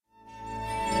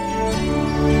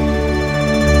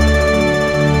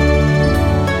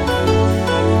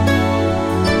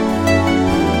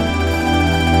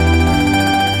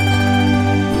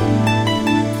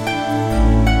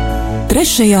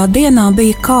Trešajā dienā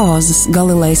bija kāzas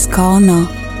Galilejas kalnā,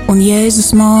 un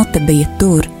Jēzus māte bija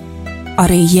tur.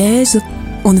 Arī Jēzu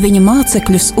un viņa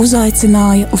mācekļus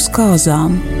uzaicināja uz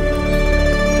kāzām.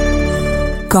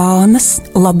 Kānas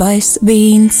labais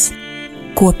vīns,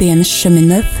 kopienas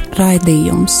Šeminef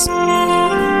raidījums.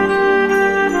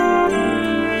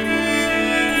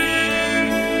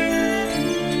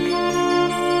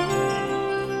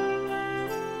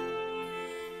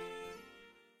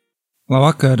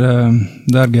 Labvakar,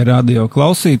 dārgie radio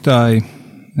klausītāji.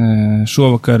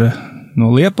 Šovakar no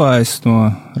Liepājas, no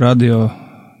Radio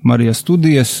Marijas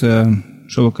studijas.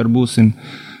 Šovakar būsim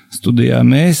studijā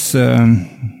mēs,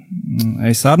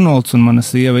 es Arnolds un mana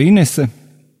sieva Inese.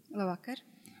 Labvakar.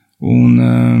 Un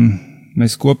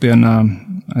mēs kopienā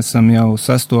esam jau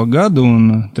 6. gadu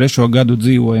un 3. gadu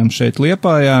dzīvojam šeit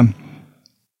Liepājā.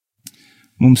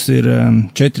 Mums ir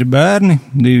 4 bērni,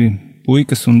 2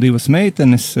 puikas un 2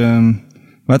 meitenes.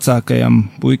 Vecākajam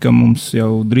puikam mums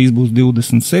jau drīz būs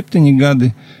 27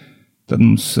 gadi. Tad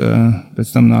mums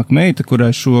pēc tam nāk meita, kurai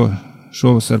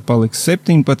šovasar paliks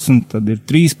 17, tad ir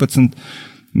 13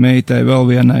 meitai vēl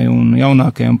vienai, un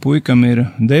jaunākajam puikam ir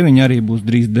 9, arī būs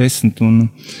drīz 10. Un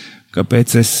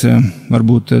kāpēc es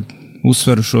varbūt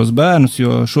uzsveru šos bērnus,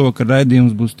 jo šovakar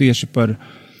raidījums būs tieši par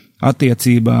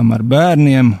attiecībām ar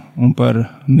bērniem un par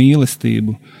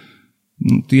mīlestību.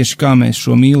 Tieši kā mēs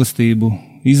šo mīlestību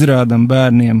izrādam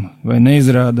bērniem vai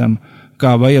neizrādam,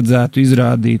 kā vajadzētu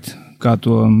izrādīt, kā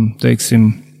to, teiksim,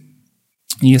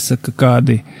 iesaka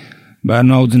kādi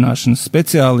bērnu audzināšanas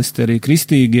speciālisti, arī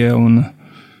kristīgie, un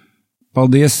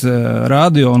paldies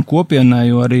radio un kopienai,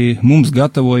 jo arī mums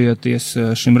gatavojoties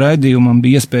šim raidījumam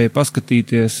bija iespēja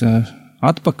paskatīties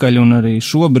atpakaļ un arī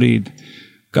šobrīd,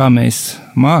 kā mēs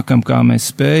mākam, kā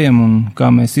mēs spējam un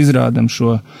kā mēs izrādam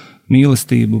šo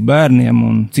mīlestību bērniem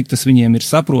un cik tas viņiem ir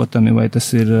saprotami, vai tas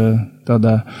ir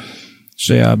tādā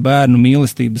šajā bērnu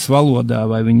mīlestības valodā,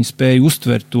 vai viņi spēj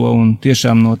uztvert to un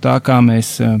tiešām no tā, kā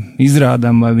mēs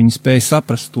izrādām, vai viņi spēj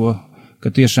saprast to,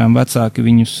 ka tiešām vecāki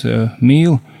viņus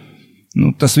mīl.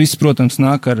 Tas viss, protams,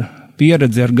 nāk ar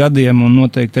pieredzi, ar gadiem un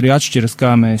noteikti arī atšķiras,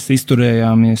 kā mēs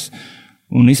izturējāmies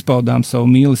un izpaudām savu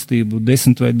mīlestību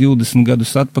 10 vai 20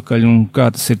 gadus atpakaļ un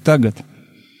kā tas ir tagad.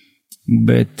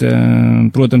 Bet,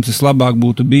 protams, es labāk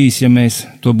būtu bijis, ja mēs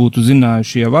to būtu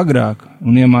zinājuši jau agrāk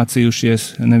un iemācījušies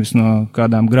nevis no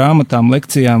kādām grāmatām,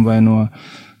 lekcijām vai no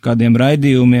kādiem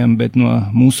raidījumiem, bet no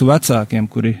mūsu vecākiem,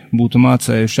 kuri būtu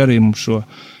mācējuši arī mums šo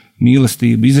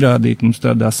mīlestību izrādīt mums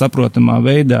tādā saprotamā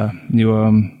veidā, jo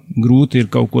grūti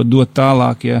ir kaut ko dot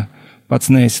tālāk, ja pats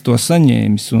neesi to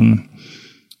saņēmis. Un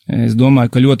es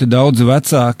domāju, ka ļoti daudzi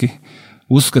vecāki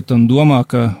uzskata un domā,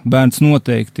 ka bērns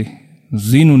noteikti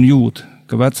zina un jūt,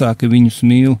 ka vecāki viņus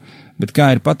mīl, bet kā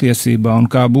ir patiesībā un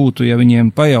kā būtu, ja viņiem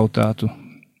pajautātu.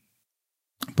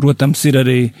 Protams, ir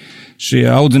arī šie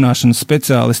audzināšanas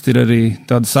speciālisti, ir arī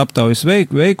tādas aptaujas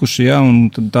veikuši, ja, un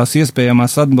tās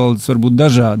iespējamās atbildes var būt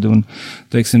dažādi, un,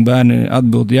 teiksim, bērni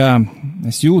atbild, jā,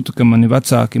 es jūtu, ka mani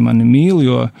vecāki mani mīl,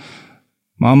 jo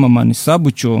mamma mani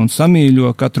sabučo un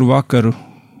samīļo katru vakaru,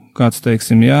 kāds,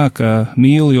 teiksim, jā, ka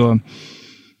mīl, jo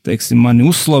teiksim, mani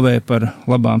uzslavē par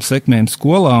labām sekmēm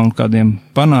skolā un kādiem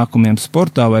panākumiem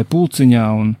sportā vai pulciņā,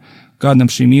 un kādam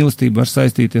šī mīlestība var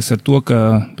saistīties ar to, ka,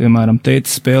 piemēram,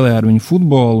 tētis spēlē ar viņu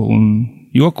futbolu un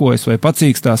jokojas vai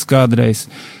pacīkstās kādreiz.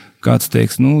 Kāds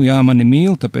teiks, jā, mani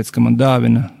mīl, tāpēc, ka man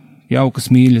dāvina jaukas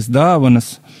mīļas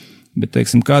dāvanas, bet,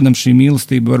 teiksim, kādam šī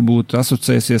mīlestība varbūt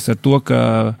asociēsies ar to, ka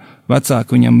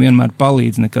vecāki viņam vienmēr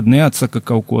palīdz, nekad neatsaka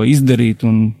kaut ko izdarīt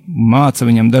un māca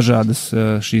viņam dažādas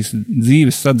šīs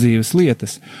sadzīves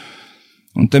lietas.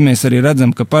 Un te mēs arī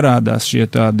redzam, ka parādās šie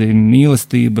tādi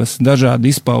mīlestības,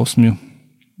 dažādi izpausmju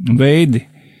veidi,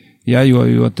 ja,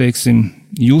 jo, teiksim,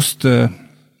 just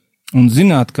un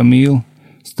zināt, ka mīl,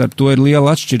 starp to ir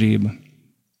liela atšķirība.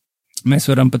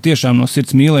 Mēs varam patiešām no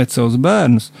sirds mīlēt savus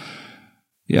bērnus,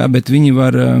 jā, bet viņi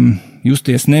var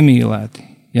justies nemīlēti,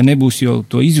 ja nebūs jau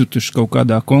to izjutuši kaut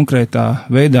kādā konkrētā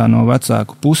veidā no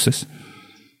vecāku puses.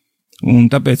 Un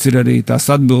tāpēc ir arī tās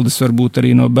atbildes varbūt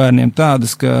arī no bērniem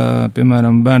tādas, ka,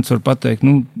 piemēram, bērns var pateikt,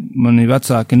 mani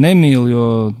vecāki nemīl, jo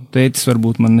tētis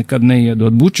varbūt man nekad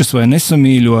neiedod bučas vai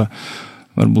nesamīļo,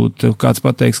 varbūt kāds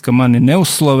pateiks, ka mani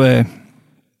neuzslavē,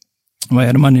 vai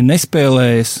ar mani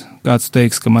nespēlējas, kāds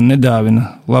teiks, ka man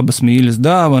nedāvina labas mīļas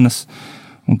dāvanas,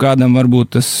 un kādam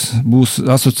varbūt tas būs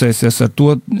asociēsies ar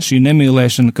to šī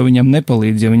nemīlēšana, ka viņam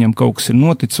nepalīdz, ja viņam kaut kas ir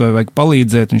noticis vai vajag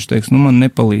palīdzēt, viņš teiks, man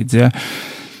nepalīdz, ja.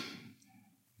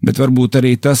 Bet varbūt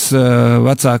arī tas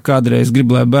vecāki kādreiz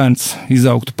grib, lai bērns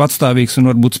izaugtu patstāvīgs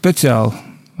un varbūt speciāli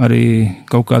arī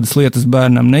kaut kādas lietas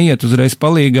bērnam neiet uzreiz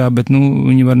palīgā, bet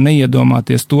viņi var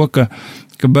neiedomāties to, ka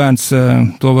bērns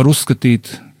to var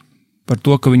uzskatīt par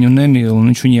to, ka viņu nemīl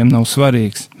un viņš viņiem nav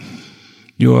svarīgs.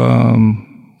 Jo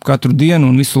katru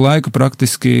dienu un visu laiku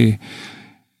praktiski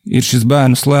ir šis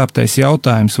bērnu slēptais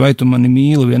jautājums, vai tu mani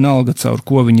mīli vienalga caur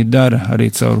ko viņi dara,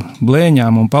 arī caur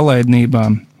blēņām un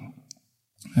palaidnībām.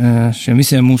 Šiem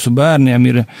visiem mūsu bērniem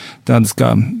ir tādas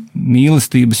kā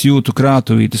mīlestības jūtu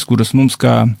krātuvītes, kuras mums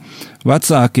kā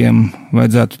vecākiem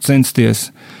vajadzētu censties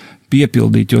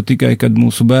piepildīt, jo tikai, kad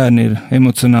mūsu bērni ir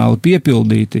emocionāli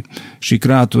piepildīti, šī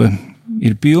krātuve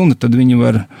ir pilna, tad viņi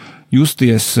var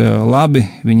justies labi,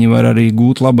 viņi var arī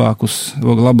gūt labākus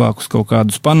kaut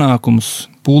kādus panākumus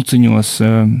pulciņos,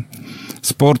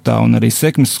 sportā un arī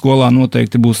sekmes skolā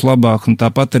noteikti būs labāk, un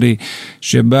tāpat arī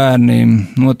šie bērni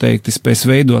noteikti spēs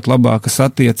veidot labākas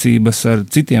attiecības ar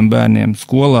citiem bērniem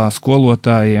skolā,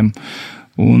 skolotājiem,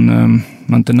 un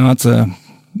man te nāca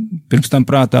pirms tam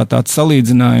prātā tāds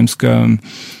salīdzinājums, ka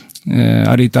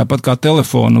arī tāpat kā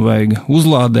telefonu vajag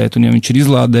uzlādēt, un ja viņš ir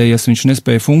izlādējies, viņš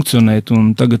nespēja funkcionēt,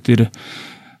 un tagad ir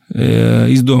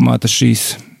izdomāta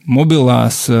šīs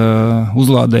mobilās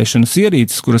uzlādēšanas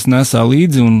ierīces, kuras nesā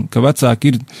līdzi, un ka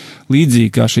vecāki ir līdzīgi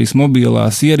kā šīs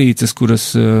mobilās ierīces, kuras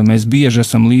mēs bieži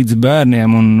esam līdzi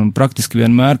bērniem, un praktiski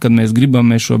vienmēr, kad mēs gribam,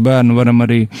 mēs šo bērnu varam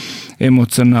arī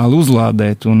emocionāli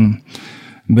uzlādēt,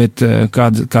 bet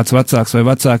kāds vecāks vai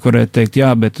vecāki varētu teikt,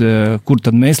 jā, bet kur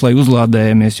tad mēs, lai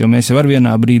uzlādējamies, jo mēs jau ar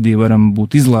vienā brīdī varam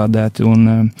būt izlādēti,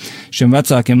 un šiem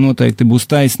vecākiem noteikti būs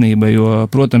taisnība, jo,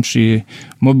 protams, šī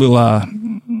mobilā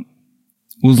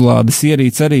uzlādes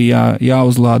ierīce arī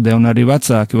jāuzlādē, un arī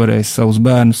vecāki varēs savus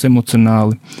bērnus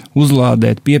emocionāli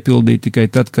uzlādēt, piepildīt tikai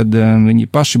tad, kad viņi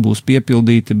paši būs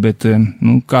piepildīti, bet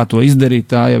kā to izdarīt,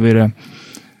 tā jau ir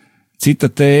cita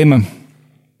tēma.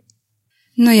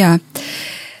 Jā,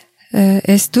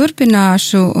 es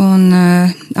turpināšu, un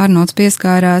Arnolds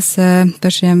pieskārās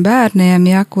par šiem bērniem,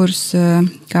 kurus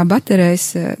kā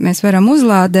baterijas mēs varam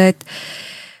uzlādēt,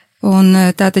 un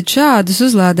tātad šādus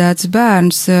uzlādētus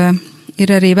bērnus ir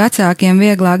arī vecākiem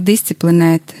vieglāk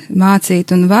disciplinēt,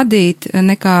 mācīt un vadīt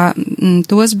nekā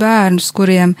tos bērnus,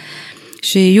 kuriem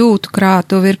šī jūtu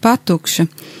krātuve ir patukša.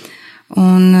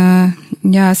 Un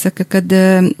jāsaka, kad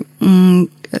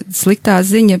sliktā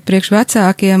ziņa priekš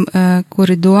vecākiem,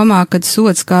 kuri domā, kad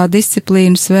sods kā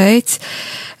disciplīnas veids,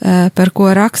 par ko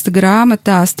raksta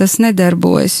grāmatās, tas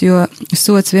nedarbojas, jo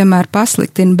sods vienmēr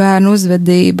pasliktina bērnu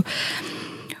uzvedību.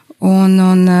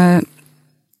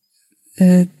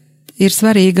 Ir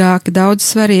svarīgāk, daudz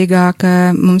svarīgāk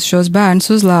mums šos bērnus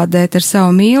uzlādēt ar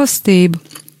savu mīlestību,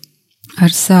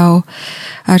 ar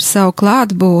savu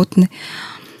klātbūtni.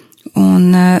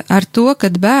 Un ar to,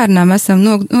 kad bērnam esam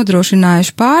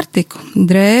nodrošinājuši pārtiku,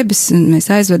 drēbes, mēs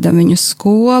aizvedam viņu uz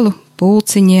skolu,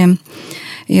 pulciņiem,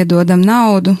 iedodam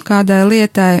naudu kādai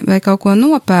lietai vai kaut ko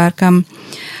nopērkam,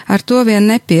 ar to vien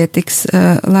nepietiks,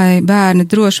 lai bērni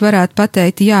droši varētu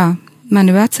pateikt, jā,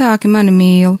 mani vecāki mani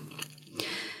mīl.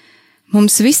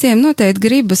 Mums visiem noteikti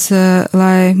gribas,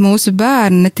 lai mūsu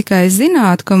bērni ne tikai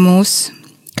zinātu,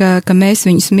 ka mēs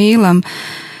viņus mīlam,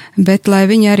 bet lai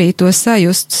viņi arī to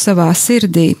sajustu savā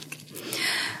sirdī.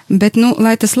 Bet,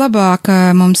 lai tas labāk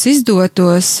mums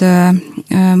izdotos,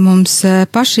 mums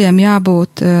pašiem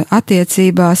jābūt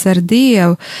attiecībās ar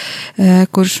Dievu,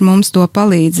 kurš mums to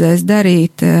palīdzēs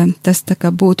darīt. Tas tā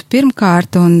kā būtu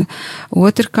pirmkārt, un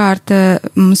otrkārt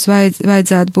mums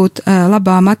vajadzētu būt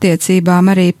labām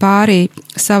attiecībām arī pārī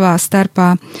savā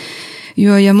starpā.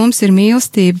 Jo, ja mums ir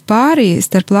mīlestība pārī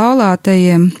starp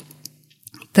laulātajiem,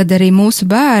 tad arī mūsu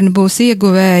bērni būs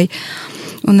ieguvēji,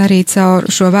 un arī caur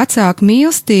šo vecāku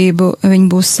mīlestību viņi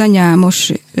būs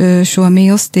saņēmuši šo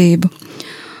mīlestību.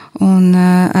 Un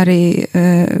arī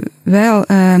vēl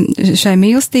šai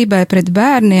mīlestībai pret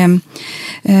bērniem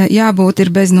jābūt ir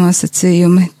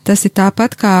beznosacījumi. Tas ir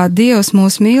tāpat kā Dievs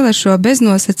mūs mīl ar šo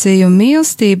beznosacījumu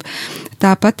mīlestību,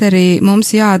 tāpat arī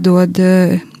mums jādod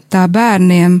tā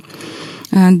bērniem.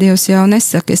 Dievs jau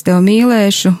nesaka, es tev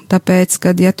mīlēšu, tāpēc,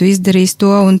 kad ja tu izdarīsi to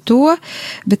un to,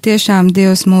 bet tiešām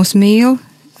Dievs mūs mīl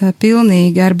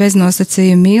pilnīgi ar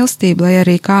beznosacījumu mīlestību, lai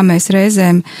arī kā mēs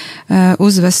reizēm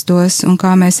uzvestos un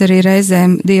kā mēs arī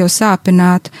reizēm Dievu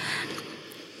sāpinātu.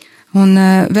 Un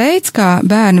veids, kā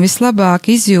bērni vislabāk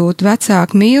izjūt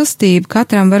vecāku mīlestību,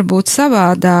 katram var būt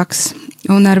savādāks,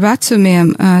 un ar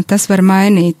vecumiem tas var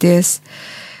mainīties.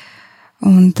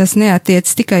 Un tas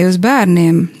neatiec tikai uz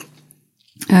bērniem.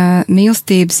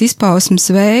 Mīlestības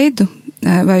izpausmes veidu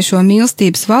vai šo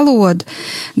mīlestības valodu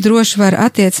droši var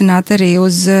attiecināt arī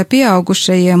uz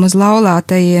pieaugušajiem, uz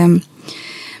laulātajiem.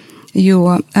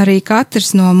 jo arī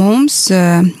katrs no mums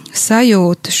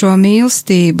sajūt šo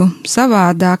mīlestību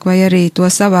savādāk vai arī to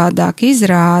savādāk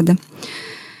izrāda.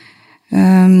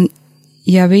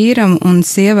 Ja vīram un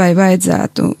sievai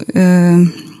vajadzētu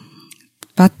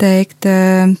pateikt,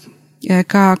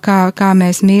 kā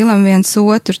mēs mīlam viens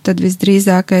otru, tad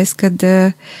visdrīzākais, kad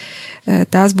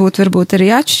tās būtu varbūt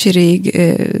arī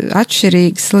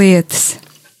atšķirīgas lietas.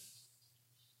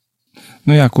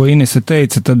 Nu jā, ko Inese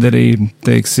teica, tad arī,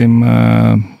 teiksim,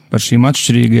 par šīm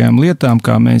atšķirīgajām lietām,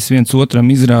 kā mēs viens otram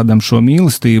izrādam šo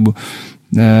mīlestību,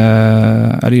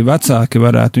 arī vecāki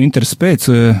varētu interesi pēc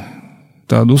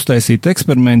tādu uztaisīt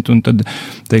eksperimentu, un tad,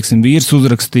 teiksim, vīrs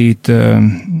uzrakstīt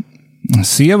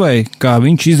sievai, kā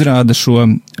viņš izrāda šo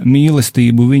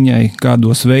mīlestību viņai,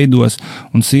 kādos veidos,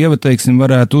 un sieva, teiksim,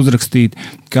 varētu uzrakstīt,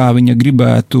 kā viņa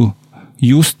gribētu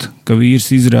just, ka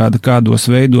vīrs izrāda kādos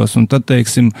veidos, un tad,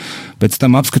 teiksim, pēc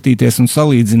tam apskatīties un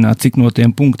salīdzināt, cik no tiem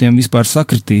punktiem vispār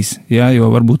sakritīs, jā, jo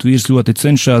varbūt vīrs ļoti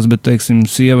cenšas, bet, teiksim,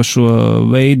 sieva šo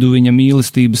veidu viņa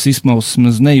mīlestības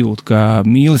izpausmes nejūt kā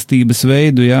mīlestības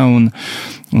veidu, jā,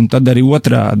 un tad arī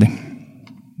otrādi.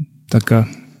 Tā kā.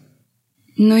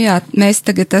 Nu jā, mēs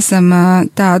tagad esam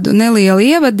tādu nelielu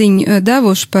ievadiņu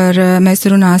devuši mēs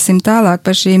runāsim tālāk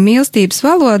par šīm mīlestības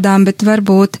valodām, bet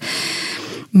varbūt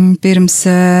pirms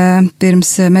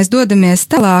mēs dodamies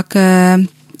tālāk,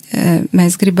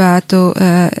 mēs gribētu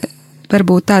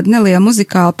varbūt tādu nelielu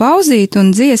muzikālu pauzīti,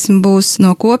 un dziesma būs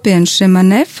no kopienas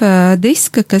Šemanef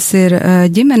diska, kas ir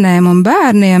ģimenēm un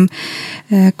bērniem,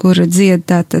 kur dzied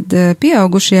tātad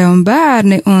pieaugušie un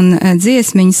bērni, un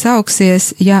dziesmiņa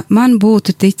sauksies Ja man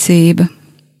būtu ticība.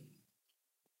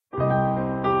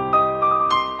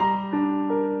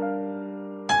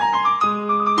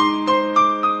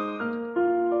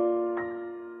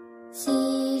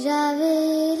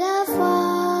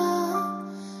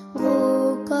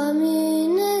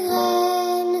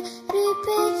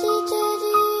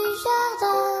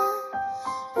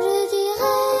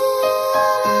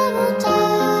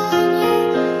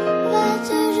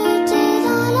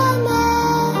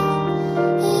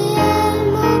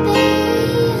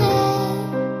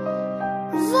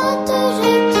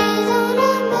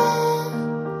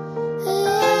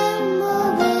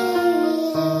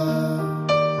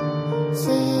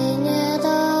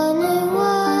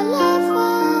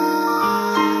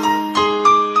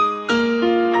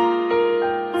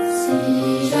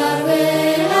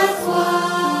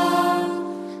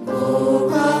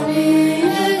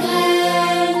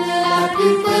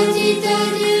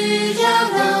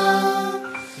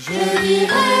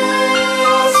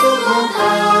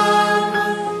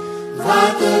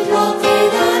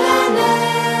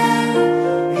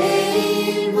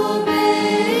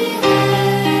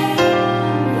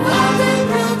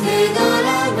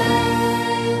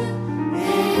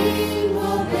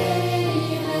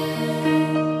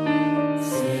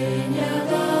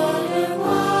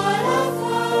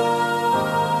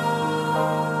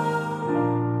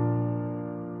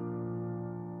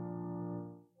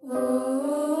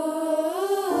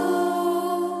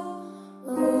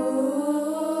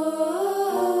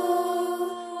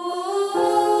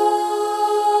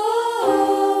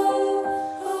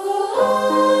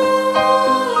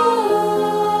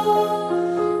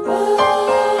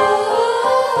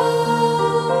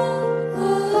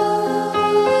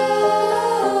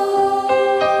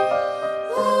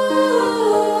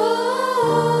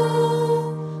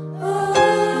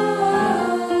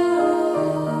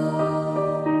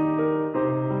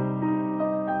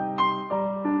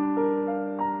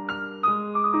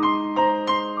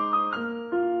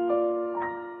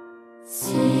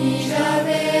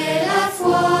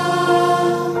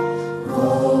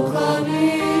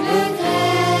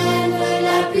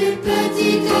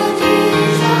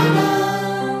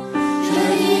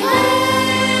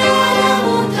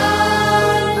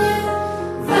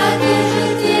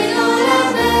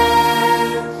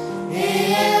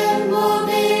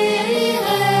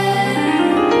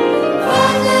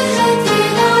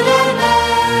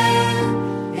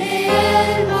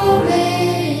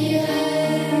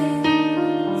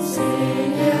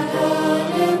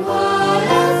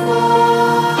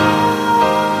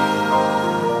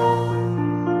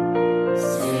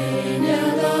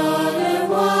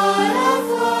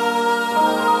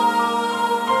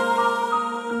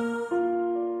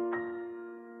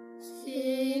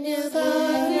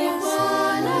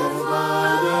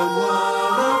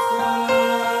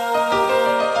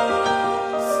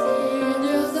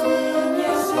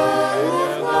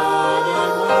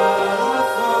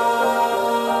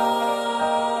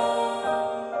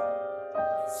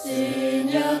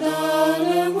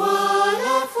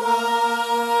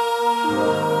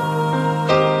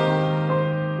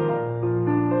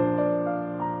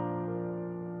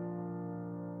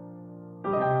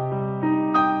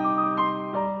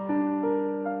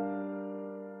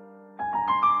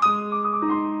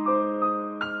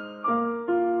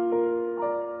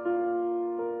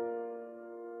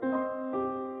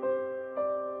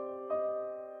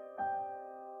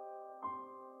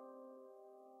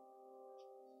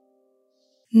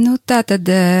 Nu, tā tad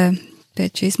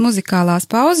pēc šīs muzikālās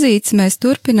pauzītes mēs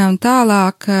turpinām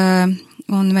tālāk,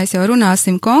 un mēs jau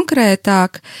runāsim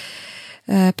konkrētāk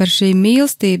par šīm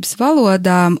mīlestības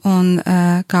valodām, un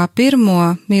kā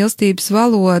pirmo mīlestības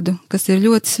valodu, kas ir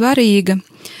ļoti svarīga,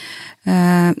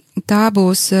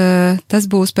 tas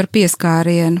būs par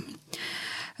pieskārienu.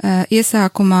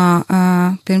 Iesākumā,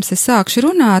 pirms es sākšu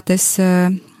runāt, es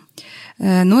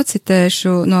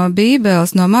nocitēšu no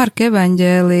Bībeles, no Marka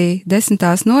evaņģēlija 10.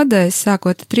 nodaļas,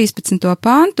 sākot 13.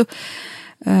 pantu,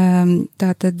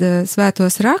 tātad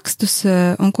svētos rakstus,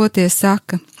 un ko tie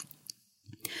saka.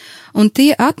 Un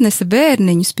tie atnesa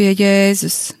bērniņus pie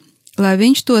Jēzus, lai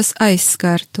viņš tos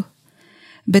aizskartu,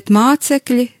 bet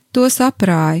mācekļi tos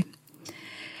aprāja.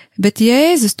 Bet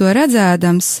Jēzus to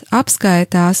redzēdams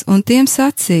apskaitās un tiem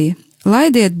sacīja: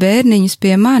 laidiet bērniņus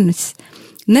pie manis,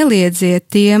 neliedziet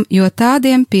tiem, jo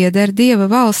tādiem pieder Dieva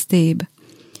valstība.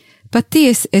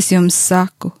 Patiesi es jums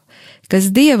saku,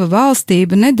 kas Dieva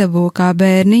valstību nedabū kā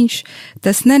bērniņš,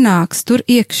 tas nenāks tur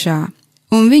iekšā,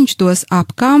 un viņš tos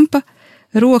apkampa,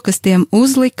 rokas tiem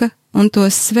uzlika un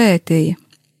tos svētīja.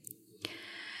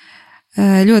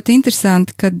 Ļoti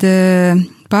interesanti, kad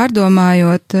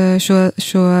pārdomājot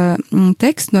šo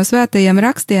tekstu no svētajiem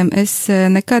rakstiem, es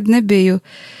nekad nebiju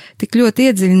tik ļoti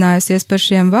iedziļinājusies par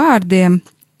šiem vārdiem,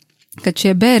 kad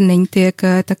šie bērniņi tiek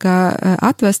tā kā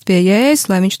atvest pie Jēzus,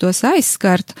 lai viņš tos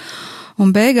aizskartu,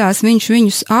 un beigās viņš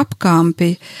viņus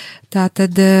apkampi.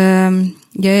 Tātad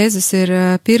Jēzus ir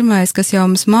pirmais, kas jau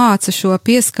mums māca šo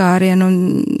pieskārienu un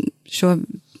šo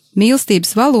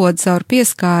mīlestības valodu caur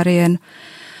pieskārienu.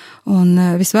 Un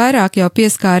visvairāk jau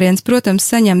pieskāriens, protams,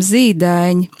 saņem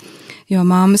zīdaiņi, jo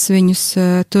mammas viņus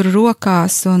tur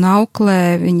rokās un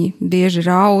auklē, viņi bieži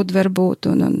raud varbūt,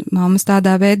 un mammas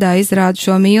tādā veidā izrāda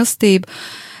šo mīlestību.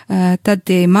 Tad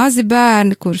tie mazi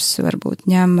bērni, kurus varbūt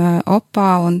ņem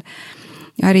opā un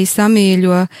arī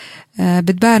samīļo,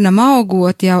 bet bērnam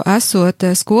augot, jau esot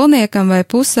skolniekam vai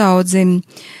pusaudzim,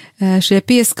 šie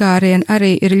pieskārieni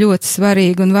arī ir ļoti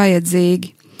svarīgi un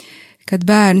vajadzīgi. Kad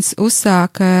bērns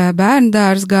uzsāk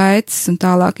bērndārs gaitas un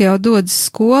tālāk jau dodas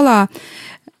skolā,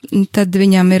 tad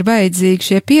viņam ir vajadzīgi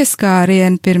šie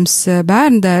pieskārieni pirms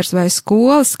bērndārs vai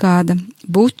skolas, kāda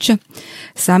buča,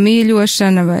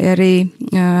 samīļošana vai arī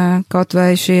kaut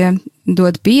vai šie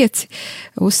dod 5,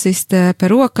 uzsist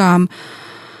pa rokām.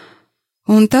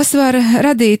 Un tas var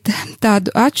radīt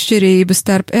tādu atšķirību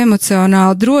starp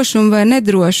emocionālu drošumu vai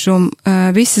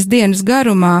nedrošumu visas dienas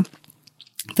garumā.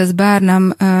 Tas bērnam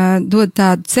dod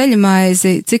tādu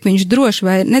ceļmaizi, cik viņš droši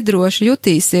vai nedroši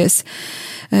jutīsies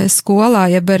skolā,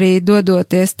 jeb arī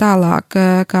dodoties tālāk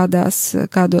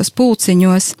kādos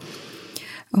pulciņos.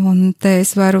 Un te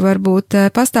es varu varbūt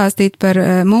pastāstīt par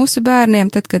mūsu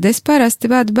bērniem. Tad, kad es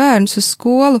parasti vedu bērnus uz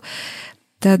skolu,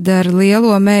 tad ar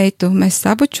lielo meitu mēs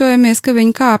sabučojamies, ka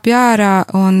viņi kāpj ārā,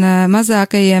 un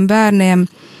mazākajiem bērniem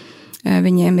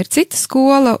viņiem ir cita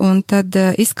skola, un tad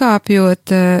izkāpjot,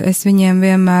 es viņiem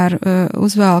vienmēr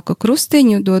uzvelku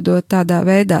krustiņu, dodot tādā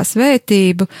veidā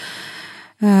svētību.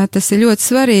 Tas ir ļoti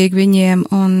svarīgi viņiem,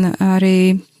 un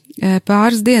arī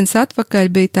pāris dienas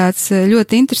atpakaļ bija tāds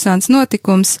ļoti interesants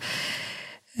notikums,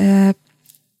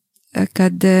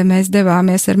 kad mēs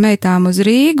devāmies ar meitām uz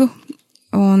Rīgu,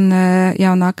 un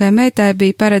jaunākajai meitai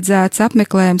bija paredzēts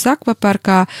apmeklējums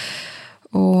akvaparkā,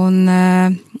 un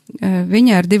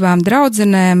viņa ar 2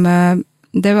 draudzenēm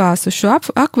devās uz šo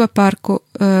akvaparku,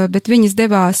 bet viņas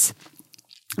devās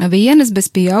vienas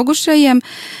bez pieaugušajiem,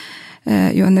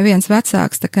 jo neviens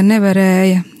vecāks tā kā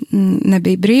nevarēja,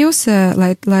 nebija brīvs,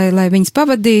 lai viņas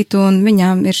pavadītu, un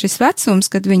viņām ir šis vecums,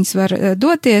 kad viņas var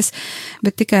doties,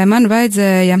 bet tikai man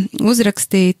vajadzēja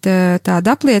uzrakstīt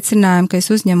tādu apliecinājumu, ka es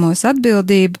uzņemos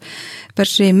atbildību par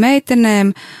šīm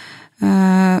meitenēm.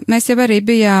 Mēs jau arī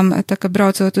bijām, tā kā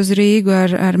braucot uz Rīgu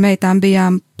ar meitām,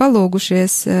 bijām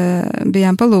palūgušās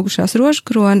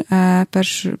Rožkroni par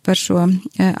šo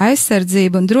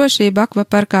aizsardzību un drošību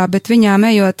akvaparkā, bet viņām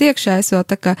ejot iekšā, es vēl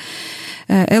tā kā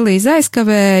Elīza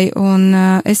aizkavēju, un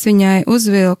es viņai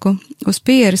uzvilku uz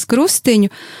pieres krustiņu,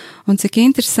 un cik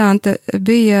interesanta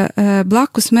bija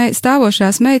blakus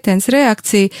stāvošās meitenes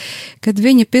reakcija, kad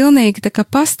viņa pilnīgi tā kā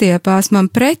pastiepās man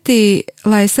pretī,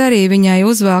 lai es arī viņai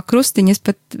uzvelku krustiņas,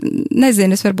 pat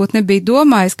nezinu, es varbūt nebiju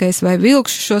domājis, ka es vai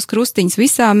vilkšu šos krustiņus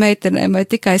visām meitenēm vai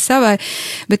tikai savai,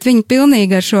 bet viņa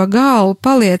pilnīgi ar šo galvu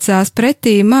paliecās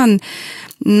pretī man,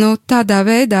 nu tādā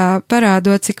veidā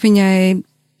parādot, cik viņai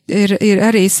ir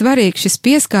arī svarīgs šis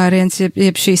pieskāriens,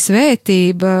 jeb šī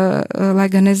svētība, lai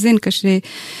gan es zinu, ka šī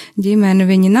ģimene,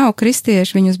 viņi nav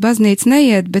kristieši, viņi uz baznīcu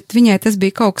neiet, bet viņai tas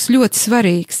bija kaut kas ļoti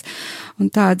svarīgs.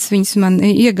 Un tādas viņas man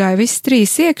iegāja visas 3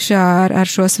 iekšā ar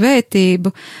šo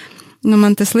svētību.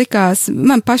 man tas likās,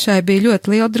 man pašai bija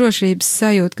ļoti liela drošības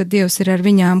sajūta, ka Dievs ir ar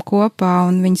viņām kopā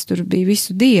un viņas tur bija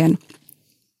visu dienu.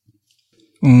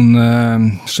 Un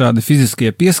šādi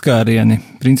fiziskie pieskārieni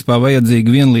principā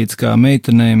vajadzīgi vienlīdz kā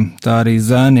meitenēm, tā arī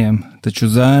zēniem, taču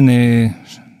zēni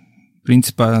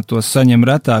principā tos saņem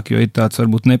retāk, jo ir tāds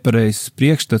varbūt nepareizs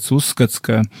priekšstats, uzskats,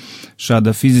 ka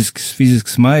šāda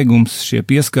fizisks maigums, šie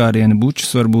pieskārieni,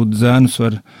 bučas varbūt zēnus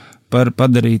var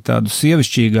padarīt tādus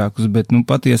sievišķīgākus, bet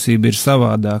patiesība ir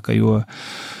savādāka, jo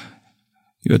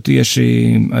tieši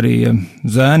arī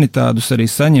zēni tādus arī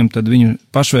saņem, tad viņu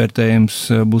pašvērtējums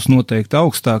būs noteikti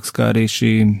augstāks, kā arī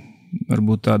šī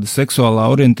varbūt tāda seksuālā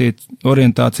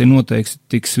orientācija noteikti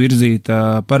tiks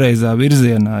virzīta pareizā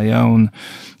virzienā, ja, un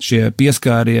šie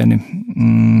pieskārieni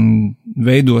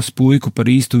veidos puiku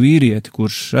par īstu vīrieti,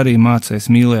 kurš arī mācēs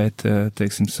mīlēt,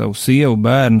 teiksim, savu sievu,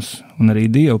 bērnus un arī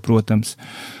Dievu, protams.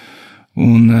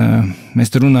 Un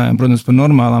mēs te runājam, protams, par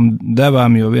normālām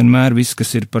devām, jo vienmēr viss,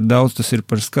 kas ir par daudz, tas ir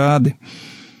par skādi.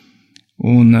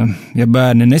 Un ja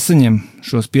bērni nesaņem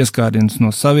šos pieskārienus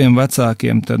no saviem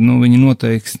vecākiem, tad viņi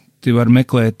noteikti var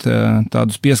meklēt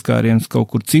tādus pieskārienus kaut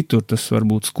kur citur, tas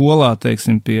varbūt skolā,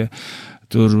 teiksim,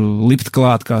 tur lipt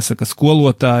klāt, kā saka,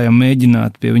 skolotājam,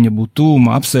 mēģināt pie viņa būt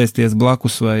tūma, apsēsties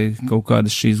blakus vai kaut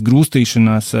kādas šīs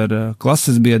grūstīšanās ar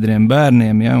klases biedriem,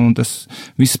 bērniem, ja, un tas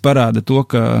viss parāda to,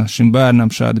 ka šim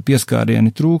bērnam šādi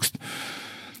pieskārieni trūkst,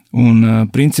 un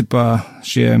principā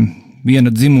šie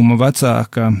viena dzimuma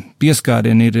vecāka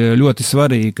pieskārieni ir ļoti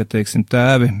svarīgi, ka, teiksim,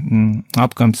 tēvi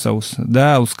apkamp savus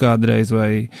dēlus kādreiz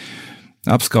vai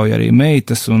apskauj arī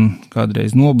meitas un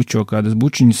kādreiz nobučo kādas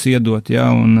bučiņas iedot, ja,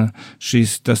 un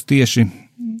tas tieši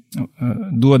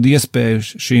dod iespēju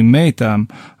šīm meitām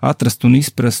atrast un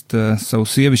izprast savu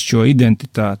sievišķo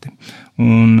identitāti.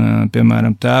 Un,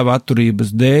 piemēram, tēva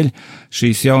atturības dēļ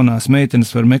šīs jaunās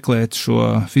meitenes var meklēt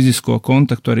šo fizisko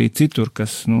kontaktu arī citur,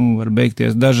 kas, var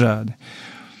beigties dažādi.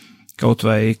 Kaut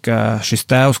vai, ka šis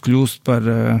tēvs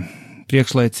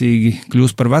priekšlaicīgi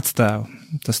kļūst par vectēvu.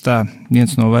 Tas tā,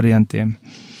 viens no variantiem.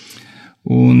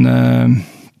 Un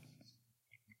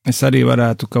es arī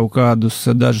varētu kaut kādus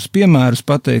dažus piemērus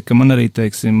pateikt, ka man arī,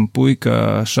 teiksim,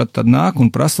 puika šad tad nāk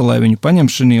un prasa, lai viņu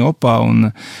paņem šajā opā,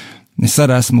 un es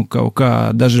arī esmu kaut kā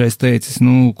dažreiz teicis,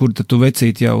 kur tad tu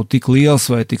vecīt jau tik liels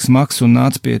vai tik smags un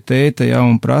nāc pie tēta, ja,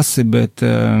 un prasi, bet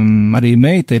arī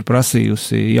meita ir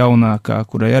prasījusi jaunākā,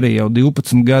 kurai arī jau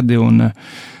 12 gadi,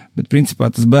 bet principā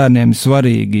tas bērniem ir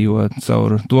svarīgi, jo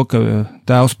caur to, ka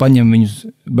tēvs paņem viņus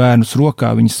bērnus rokā,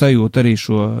 viņi sajūt arī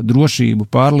šo drošību,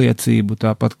 pārliecību,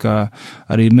 tāpat kā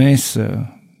arī mēs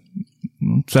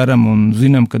ceram un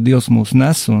zinām, ka Dievs mūs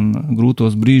nes un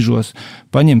grūtos brīžos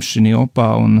paņems šī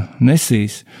opā un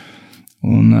nesīs.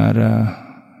 Un ar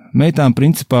meitām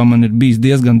principā man ir bijis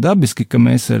diezgan dabiski, ka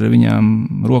mēs ar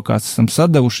viņām rokās esam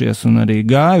sadavušies un arī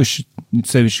gājuši,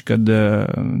 sevišķi, kad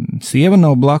sieva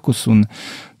nav blakus, un,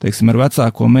 teiksim, ar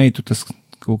vecāko meitu tas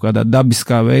kaut kādā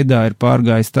dabiskā veidā ir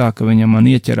pārgājis tā, ka viņa man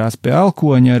ieķerās pie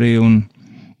alkoņa arī, un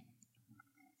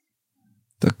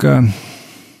tā kā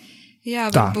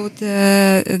Jā, varbūt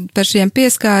par šiem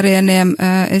pieskārieniem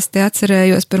es te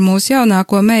atcerējos par mūsu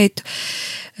jaunāko meitu.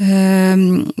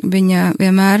 Viņa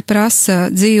vienmēr prasa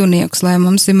dzīvniekus, lai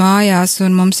mums ir mājās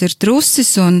un mums ir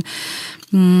trusis, un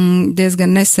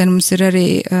diezgan nesen mums ir arī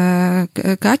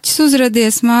kaķis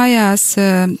uzradies mājās,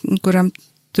 kuram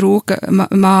trūka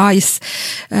mājas,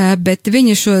 bet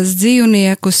viņa šos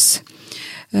dzīvniekus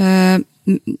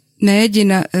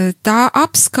mēģina tā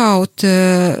apskaut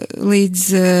līdz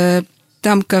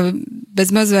tam, ka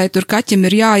bez mazvai tur kaķim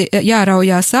ir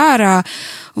jāraujās ārā,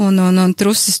 un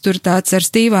trusis tur tāds ar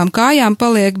stīvām kājām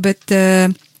paliek, bet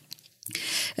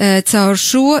caur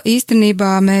šo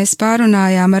īstenībā mēs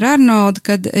pārunājām ar Arnoldu,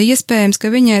 kad iespējams, ka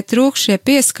viņai trūkst šie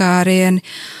pieskārieni,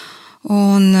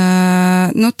 un,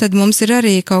 tad mums ir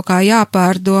arī kaut kā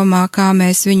jāpārdomā, kā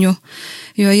mēs viņu,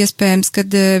 jo iespējams,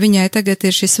 kad viņai tagad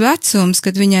ir šis vecums,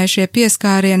 kad viņai šie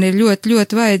pieskārieni ir ļoti,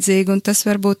 ļoti vajadzīgi, un tas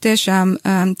varbūt tiešām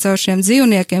caur šiem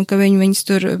dzīvniekiem, ka viņus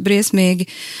tur briesmīgi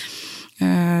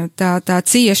tā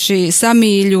cieši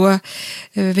samīļo,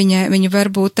 viņa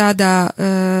varbūt tādā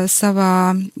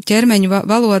savā ķermeņa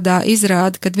valodā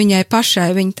izrāda, kad viņai pašai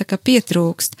viņa tā kā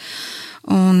pietrūkst.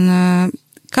 Un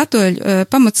Katoļu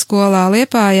pamatskolā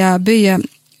Liepājā bija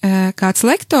kāds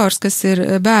lektors, kas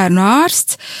ir bērnu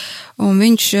ārsts, un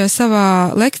viņš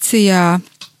savā lekcijā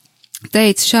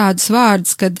teica šādus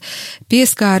vārdus, kad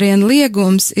pieskārienu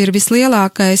liegums ir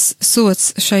vislielākais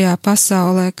sots šajā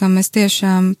pasaulē, kam mēs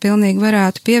tiešām pilnīgi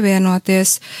varētu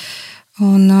pievienoties,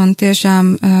 un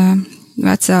tiešām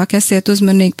vecāki esiet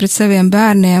uzmanīgi pret saviem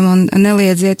bērniem un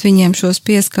neliedziet viņiem šos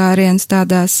pieskārienus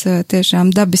tādās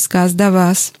tiešām dabiskās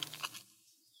devās.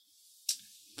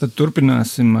 Tad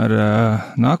turpināsim ar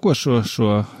nākošo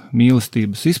šo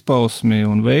mīlestības izpausmi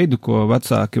un veidu, ko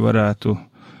vecāki varētu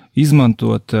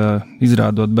izmantot,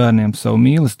 izrādot bērniem savu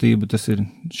mīlestību. Tas ir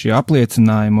šie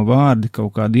apliecinājuma vārdi,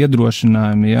 kaut kādi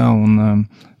iedrošinājumi, ja, un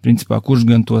principā kurš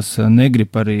gan tos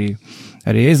negrib,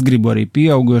 arī es gribu, arī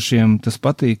pieaugošiem tas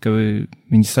patīk, ka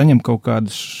viņi saņem kaut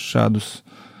kādus šādus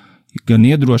gan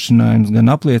iedrošinājumus,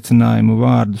 gan apliecinājumu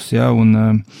vārdus, ja,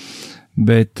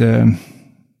 bet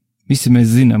visi mēs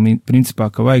zinām, principā,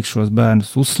 ka vajag šos bērnus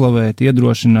uzslavēt,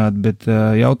 iedrošināt, bet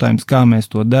jautājums, kā mēs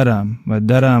to darām, vai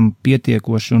darām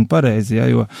pietiekoši un pareizi, ja,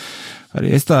 jo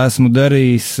arī es tā esmu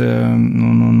darījis,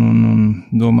 un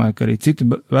domāju, ka arī citi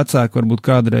vecāki varbūt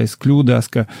kādreiz kļūdās,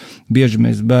 ka bieži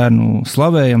mēs bērnu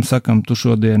slavējam, sakam, tu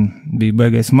šodien biji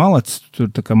baigais malacis,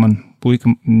 tur tā kā man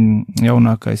puika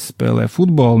jaunākais spēlē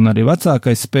futbolu, un arī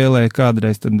vecākais spēlē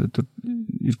kādreiz, tad tur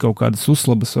ir kaut kādas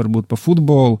uzslabas varbūt pa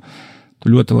futbolu, tu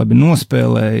ļoti labi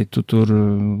nospēlēji, tu tur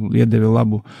iedevi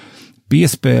labu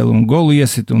piespēli un golu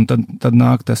iesit, un tad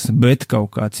nāk tas bet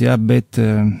kaut kāds, jā, bet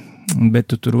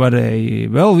tu tur varēji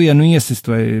vēl vienu iesist,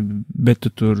 vai bet tu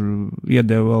tur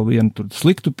iedevi vēl vienu tur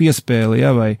sliktu piespēli,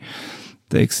 jā, vai,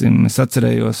 teiksim, es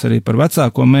atcerējos arī par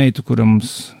vecāko meitu, kura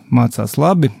mums mācās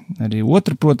labi, arī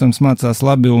otra, protams, mācās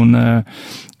labi, un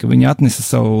ka viņa atnesa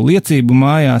savu liecību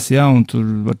mājās, jā, un tur,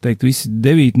 var teikt, visi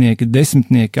 9,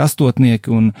 10, 8,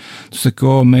 un tu saki,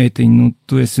 o, meitiņ,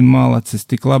 tu esi malacis,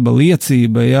 tik laba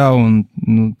liecība, jā,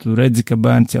 un tu redzi, ka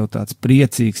bērns jau tāds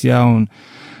priecīgs, jā, un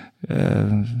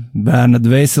bērna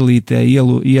dvēselītē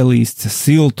ielīsts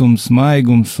siltums,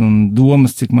 maigums un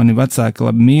domas, cik mani vecāki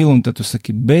labi mīl, un tad tu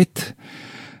saki, bet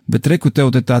reku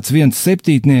tev te tāds viens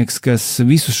septītnieks, kas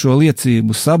visu šo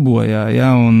liecību sabojā,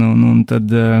 ja, un tad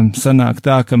sanāk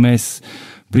tā, ka mēs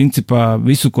principā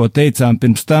visu, ko teicām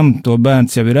pirms tam, to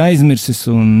bērns jau ir aizmirsis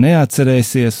un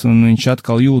neatcerēsies, un viņš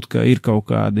atkal jūt, ka ir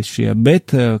kaut kādi šie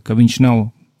bet, ka viņš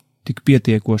nav tik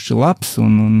pietiekoši labs,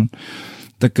 un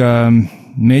tā kā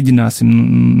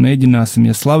mēģināsim,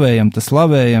 ja slavējam, tad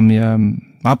slavējam, ja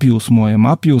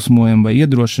apjūsmojam vai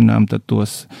iedrošinām, tad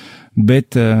tos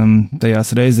bet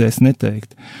tajās reizēs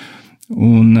neteikt.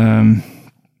 Un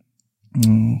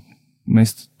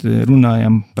mēs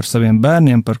runājam par saviem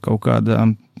bērniem, par kaut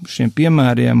kādām šiem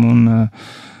piemēriem, un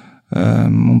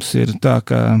mums ir tā,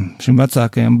 ka šim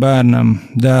vecākajam bērnam,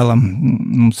 dēlam,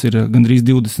 mums ir gandrīz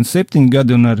 27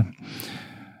 gadi, un ar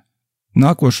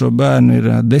nākošo bērnu ir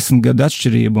 10 gadu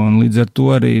atšķirība, un līdz ar to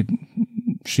arī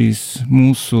šīs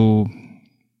mūsu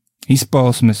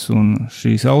izpausmes un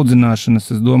šīs audzināšanas,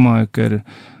 es domāju, ka ir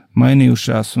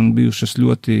mainījušās un bijušas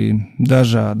ļoti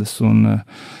dažādas, un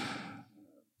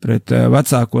pret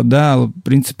vecāko dēlu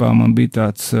principā man bija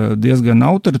tāds diezgan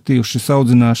autoritīvs šis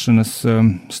audzināšanas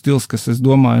stils, kas, es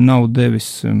domāju, nav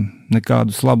devis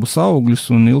nekādus labus augļus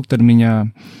un ilgtermiņā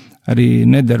arī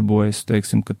nedarbojas,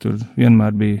 teiksim, ka tur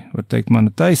vienmēr bija, var teikt,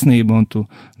 mana taisnība, un tu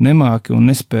nemāki un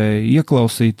nespēji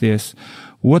ieklausīties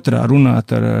otrā, runāt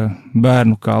ar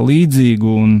bērnu kā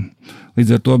līdzīgu, un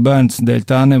līdz ar to bērns dēļ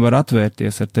tā nevar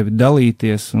atvērties, ar tevi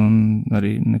dalīties, un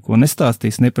arī neko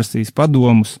nestāstīs, neprasīs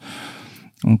padomus,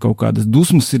 un kaut kādas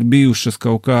dusmas ir bijušas,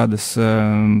 kaut kādas,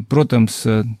 protams,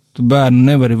 tu bērnu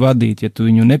nevari vadīt, ja tu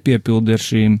viņu nepiepildi ar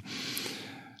šīm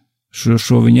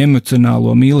šo viņa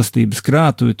emocionālo mīlestības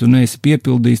krātuvi, tu neesi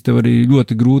piepildījis, tev arī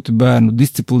ļoti grūti bērnu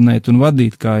disciplinēt un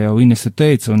vadīt, kā jau Inese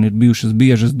teica, un ir bijušas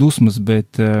biežas dusmas,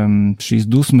 bet šīs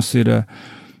dusmas ir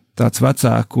tāds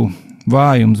vecāku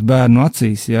vājums bērnu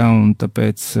acīs, ja, un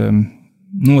tāpēc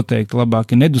noteikti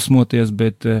labāk ir nedusmoties,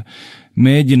 bet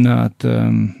mēģināt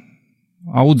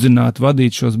audzināt,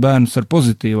 vadīt šos bērnus ar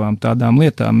pozitīvām tādām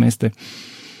lietām. Mēs te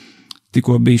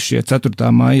tikko bija šie 4.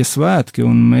 maija svētki,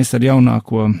 un mēs ar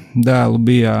jaunāko dēlu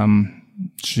bijām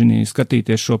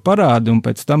skatīties šo parādi, un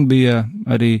pēc tam bija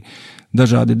arī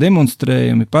dažādi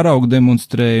demonstrējumi, paraugu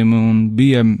demonstrējumi, un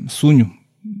bija suņu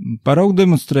paraugu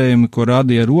demonstrējumi, ko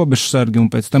rādīja robežsargi, un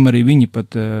pēc tam arī viņi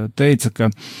pat teica, ka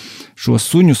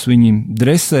šos suņus viņi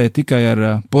dresē tikai ar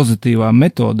pozitīvām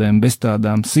metodēm, bez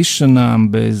tādām sišanām,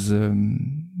 bez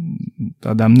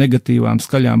tādām negatīvām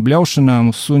skaļām bļaušanām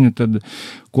uz suņu, tad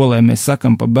ko lai mēs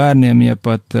sakam pa bērniem, ja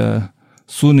pat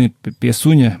suni pie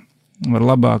suņa var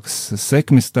labākas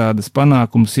sekmes, tādas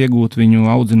panākumus iegūt viņu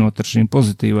audzinot ar šīm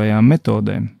pozitīvajām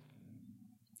metodēm.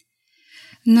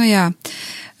 Nu jā,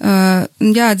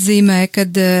 jāatzīmē,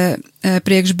 kad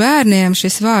priekš bērniem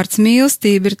šis vārds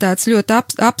mīlestība ir tāds ļoti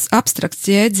abstrakts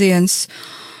jēdziens,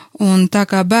 un tā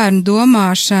kā bērnu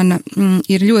domāšana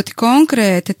ir ļoti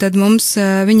konkrēta, tad mums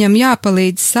viņam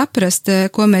jāpalīdz saprast,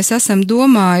 ko mēs esam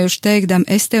domājuši, teikdam,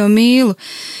 es tevi mīlu.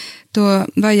 to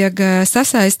vajag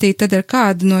sasaistīt tad ar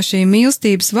kādu no šīm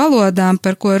mīlestības valodām,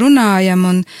 par ko runājam,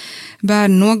 un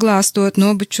bērnu noglāstot,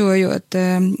 nobučojot,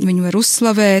 viņu var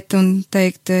uzslavēt un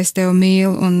teikt, es tevi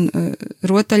mīlu, un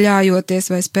rotaļājoties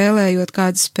vai spēlējot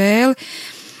kādu spēli,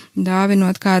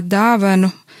 dāvinot kādu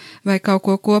dāvanu vai kaut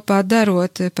ko kopā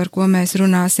darot, par ko mēs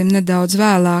runāsim nedaudz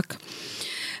vēlāk.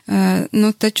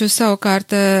 Taču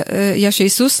savukārt, ja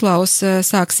šīs uzslavas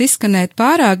sāks izskanēt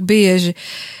pārāk bieži,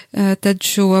 tad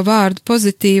šo vārdu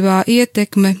pozitīvā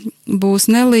ietekme būs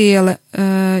neliela,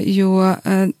 jo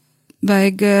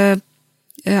vajag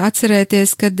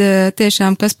atcerēties, kad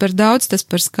tiešām kas par daudz, tas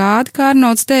par skādi, kā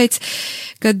Arnolds teica,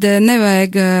 kad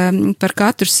nevajag par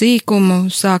katru sīkumu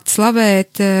sākt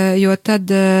slavēt, jo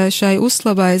tad šai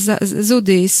uzslavai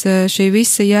zudīs šī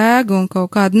visa jēga un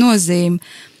kaut kāda nozīme.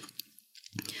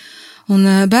 Un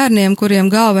bērniem, kuriem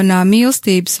galvenā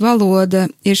mīlestības valoda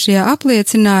ir šie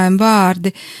apliecinājumi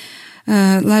vārdi,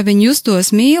 lai viņi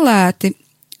justos mīlēti,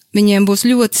 viņiem būs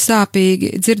ļoti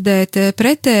sāpīgi dzirdēt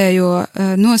pretējo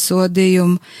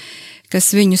nosodījumu,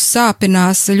 kas viņus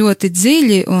sāpinās ļoti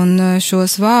dziļi, un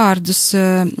šos vārdus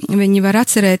viņi var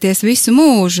atcerēties visu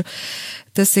mūžu.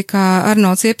 Tas ir, kā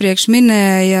Arnolds iepriekš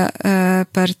minēja,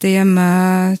 par tiem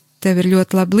tev ir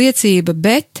ļoti laba liecība,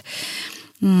 bet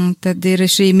tad ir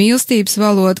šī mīlestības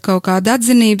valoda, kaut kāda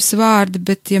atzinības vārdi,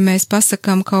 bet ja mēs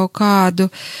pasakam kaut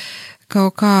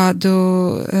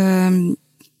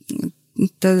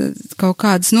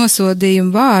kādus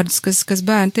nosodījumu vārdus, kas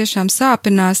bērni tiešām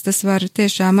sāpinās, tas var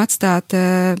tiešām atstāt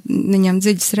viņam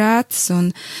dziļas rētas,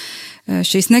 un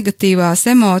šīs negatīvās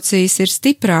emocijas ir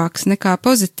stiprākas nekā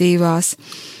pozitīvās.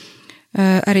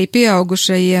 Arī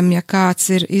pieaugušajiem, ja kāds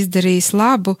ir izdarījis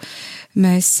labu,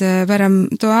 mēs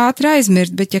varam to ātri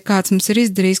aizmirst, bet ja kāds mums ir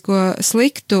izdarījis ko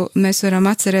sliktu, mēs varam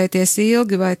atcerēties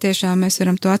ilgi, vai tiešām mēs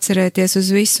varam to atcerēties uz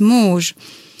visu mūžu.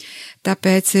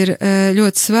 Tāpēc ir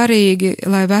ļoti svarīgi,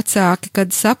 lai vecāki,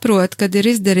 kad saprot, kad ir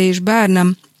izdarījuši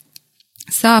bērnam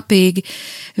sāpīgi,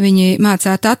 viņi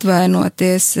mācētu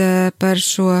atvainoties par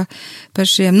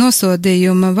šiem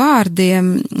nosodījuma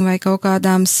vārdiem vai kaut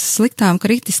kādām sliktām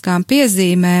kritiskām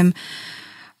piezīmēm.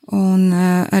 Un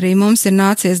arī mums ir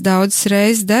nācies daudzas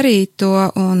reizes darīt to,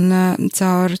 un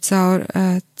caur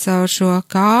šo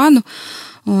kānu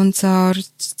un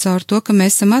caur to, ka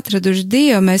mēs esam atraduši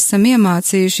Dievu, mēs esam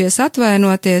iemācījušies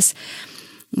atvainoties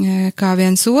kā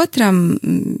viens otram,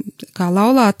 kā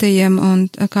laulātajiem, un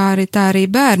kā arī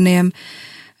bērniem.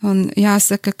 Un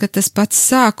jāsaka, ka tas pats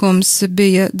sākums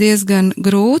bija diezgan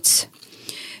grūts,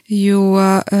 jo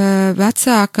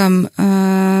vecākam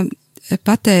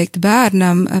pateikt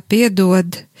bērnam,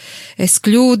 piedod, es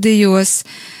kļūdījos,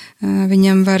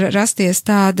 viņam var rasties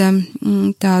tāda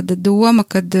doma,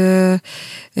 kad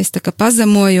es tā kā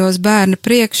pazemojos bērna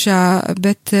priekšā,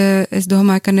 bet es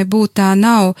domāju, ka nebūtu tā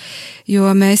nav, jo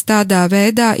mēs tādā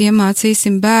veidā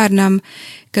iemācīsim bērnam,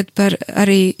 kad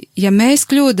arī, ja mēs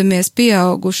kļūdamies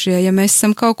pieaugušie, ja mēs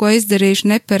esam kaut ko izdarījuši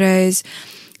nepareizi,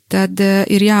 tad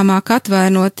ir jāmāk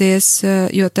atvainoties,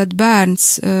 jo tad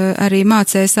bērns arī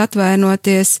mācēs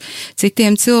atvainoties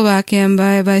citiem cilvēkiem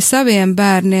vai saviem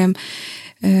bērniem.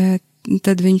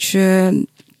 Tad viņš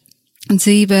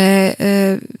dzīvē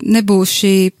nebūs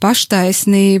šī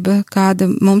paštaisnība, kāda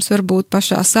mums varbūt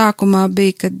pašā sākumā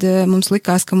bija, kad mums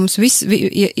likās, ka mums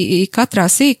katrā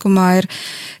sīkumā ir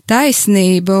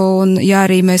taisnība, un ja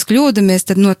arī mēs kļūdamies,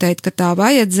 tad noteikti, ka tā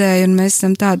vajadzēja, un mēs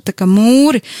esam tādi tā kā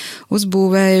mūri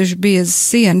uzbūvējuši biezas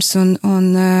sienas un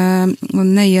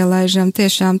neielaižam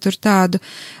tiešām tur tādu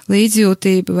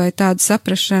līdzjūtību vai tādu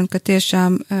saprašanu, ka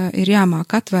tiešām ir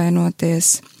jāmāk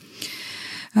atvainoties.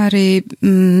 Arī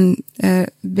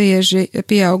bieži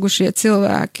pieaugušie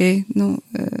cilvēki,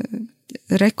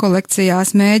 rekolekcijās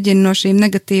mēģina no šīm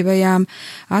negatīvajām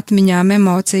atmiņām,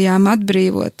 emocijām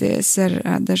atbrīvoties ar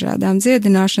dažādām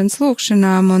dziedināšanas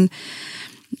lūkšanām,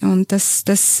 un tas,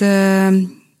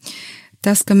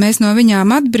 ka mēs no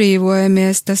viņām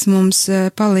atbrīvojamies, tas mums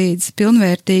palīdz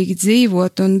pilnvērtīgi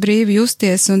dzīvot un brīvi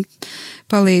justies, un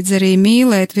palīdz arī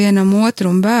mīlēt vienam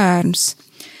otru un bērnus.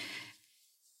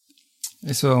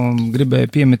 Es vēl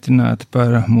gribēju piemetināt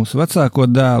par mūsu vecāko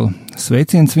dēlu,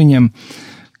 sveiciens viņam,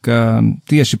 ka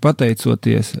tieši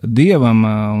pateicoties Dievam,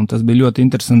 un tas bija ļoti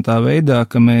interesantā veidā,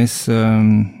 ka mēs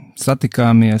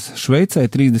satikāmies Šveicē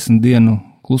 30 dienu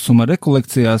klusuma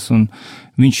rekolekcijās, un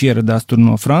viņš ieradās tur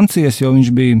no Francijas, jo viņš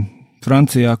bija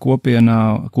Francijā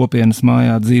kopienas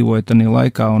mājā dzīvoja tanī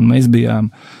laikā, un mēs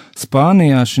bijām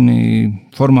Spānijā. Šī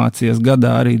formācijas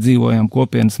gadā arī dzīvojām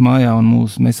kopienas mājā, un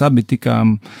mēs abi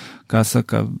tikām, kā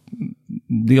saka,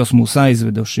 Dievs mūs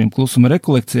aizveda uz šīm klusuma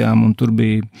rekolekcijām, un tur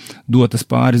bija dotas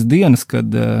pāris dienas, kad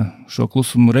šo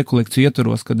klusuma rekolekciju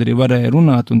ietvaros, kad arī varēja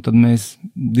runāt, un tad mēs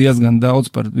diezgan daudz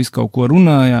par visu kaut ko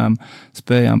runājām,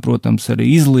 spējām, protams, arī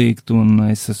izlīgt, un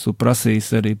es esmu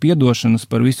prasījis arī piedošanas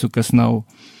par visu, kas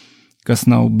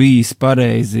nav bijis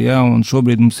pareizi, ja, un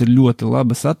šobrīd mums ir ļoti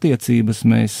labas attiecības,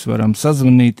 mēs varam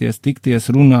sazvanīties,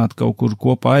 tikties, runāt, kaut kur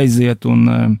kopā aiziet un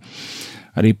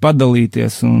arī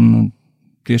padalīties, un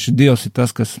tieši Dievs ir tas,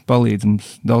 kas palīdz mums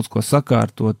daudz ko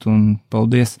sakārtot, un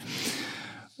paldies.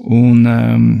 Un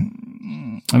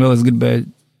vēl es gribēju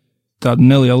tādu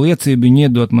nelielu liecību viņu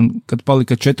iedot man, kad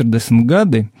palika 40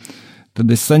 gadi,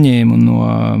 tad es saņēmu no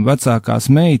vecākās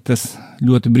meitas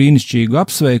ļoti brīnišķīgu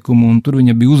apsveikumu, un tur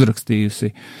viņa bija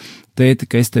uzrakstījusi: tēti,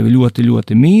 ka es tevi ļoti,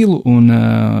 ļoti mīlu, un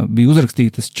bija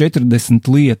uzrakstītas 40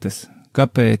 lietas,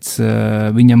 kāpēc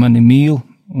viņa mani mīl.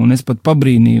 Un es pat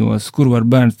pabrīnījos, kur var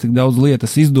bērns tik daudz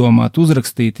lietas izdomāt,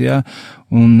 uzrakstīt, ja,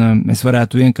 un es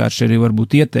varētu vienkārši arī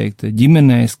varbūt ieteikt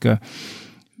ģimenēs, ka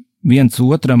viens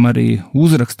otram arī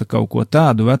uzraksta kaut ko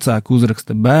tādu, vecāki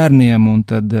uzraksta bērniem, un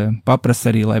tad paprasa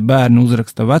arī, lai bērni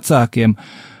uzraksta vecākiem,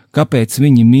 kāpēc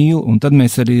viņi mīl, un tad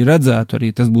mēs arī redzētu,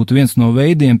 arī tas būtu viens no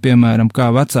veidiem, piemēram, kā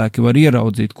vecāki var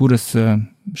ieraudzīt, kuras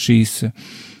šīs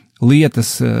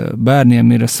lietas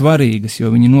bērniem ir svarīgas, jo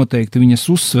viņi noteikti viņas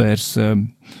uzsvērs,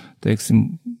 teiksim,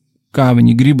 kā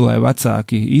viņi grib, lai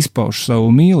vecāki izpauž savu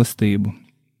mīlestību.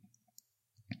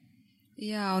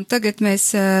 Jā, un tagad mēs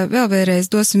vēlreiz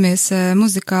dosimies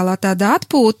muzikālā tādā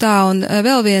atpūtā, un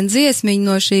vēl viena dziesmiņa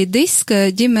no šī diska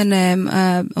ģimenēm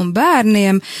un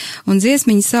bērniem, un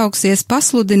dziesmiņa sauksies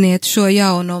Pasludiniet šo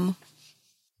jaunumu.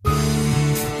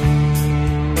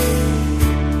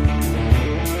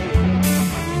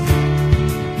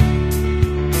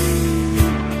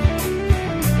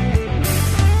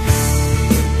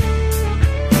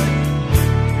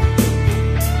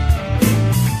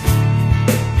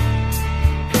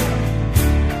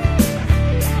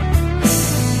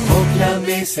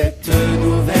 Cette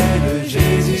nouvelle,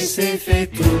 Jésus s'est fait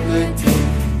tout petit,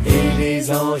 et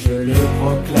les anges le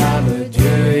proclament,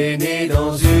 Dieu est né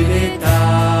dans une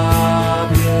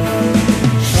étable.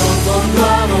 Chantons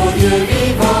gloire au Dieu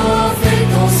vivant,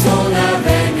 fêtons son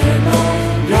avènement,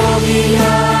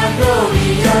 Gloria,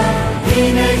 Gloria,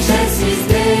 in excelsis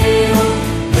Deo,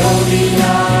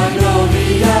 Gloria,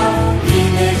 Gloria,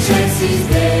 in excelsis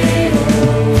Deo.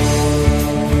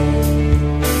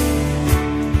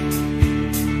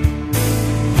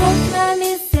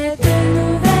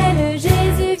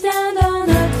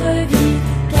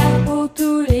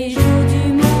 Tous les jours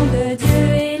du monde.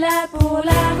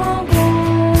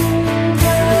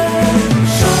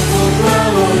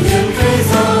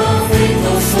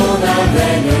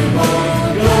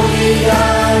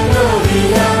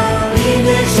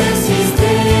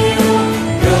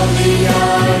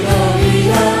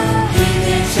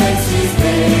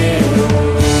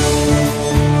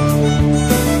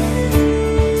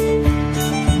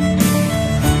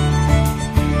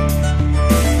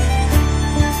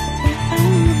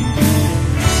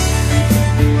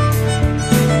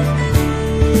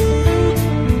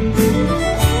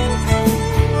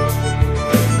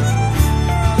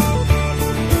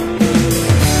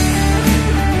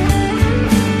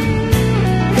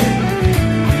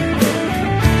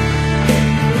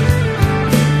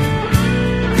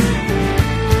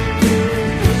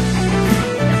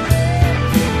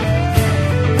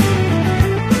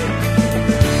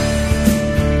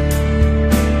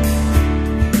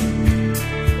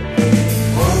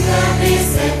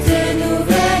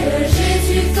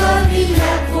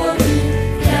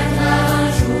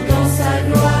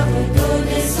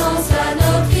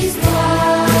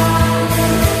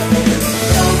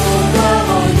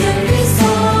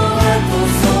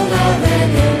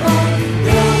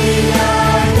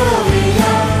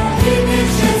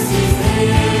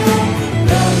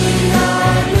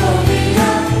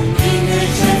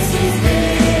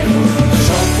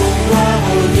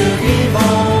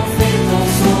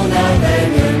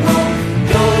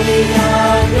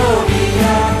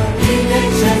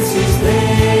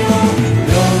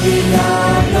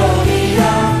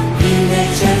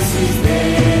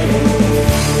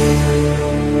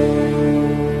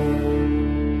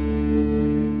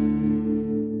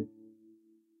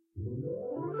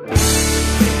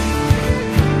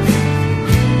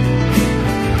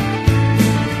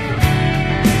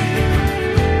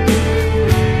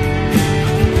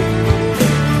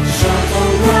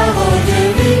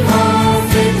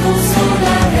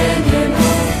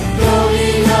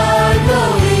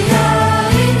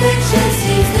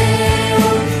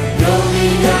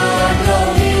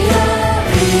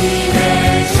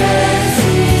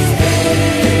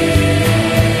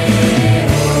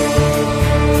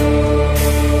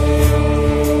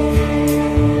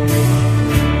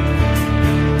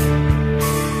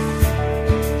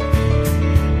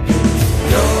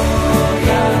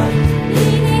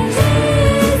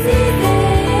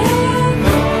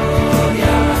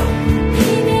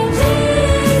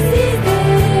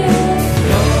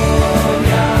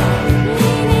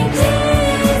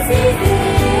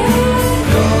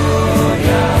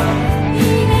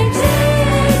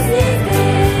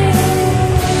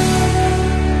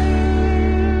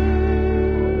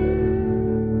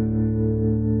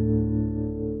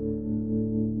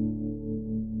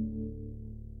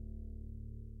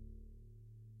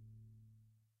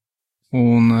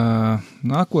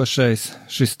 Nākošais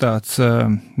šis tāds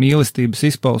mīlestības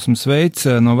izpausmes veids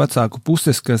no vecāku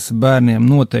puses, kas bērniem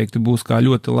noteikti būs kā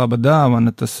ļoti laba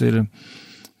dāvana, tas ir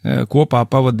kopā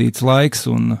pavadīts laiks,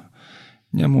 un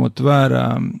ņemot vērā,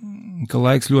 ka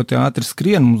laiks ļoti ātri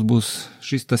skrien, mums būs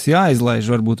šis tas jāizlaiž,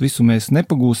 varbūt visu mēs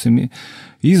nepagūsim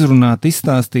izrunāt,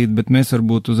 izstāstīt, bet mēs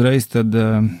varbūt uzreiz tad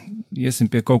iesim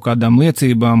pie kaut kādām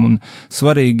liecībām, un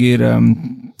svarīgi ir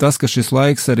tas, ka šis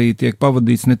laiks arī tiek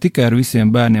pavadīts ne tikai ar visiem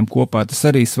bērniem kopā, tas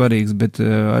arī svarīgs, bet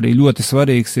arī ļoti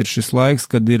svarīgs ir šis laiks,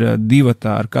 kad ir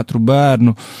divatā ar katru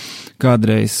bērnu,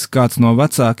 kādreiz kāds no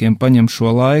vecākiem paņem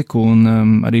šo laiku,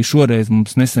 un arī šoreiz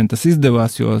mums nesen tas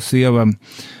izdevās, jo sieva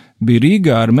bija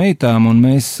Rīgā ar meitām, un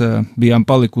mēs bijām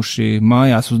palikuši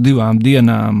mājās uz 2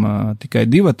 dienām tikai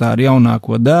divatā ar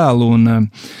jaunāko dēlu, un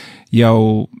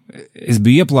jau es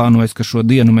biju ieplānojis, ka šo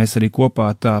dienu mēs arī kopā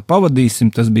tā pavadīsim,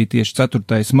 tas bija tieši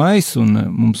 4. maijs, un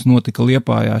mums notika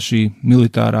Liepājā šī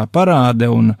militārā parāde,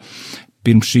 un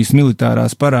pirms šīs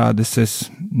militārās parādes es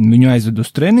viņu aizvedu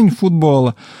uz treniņu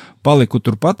futbola, paliku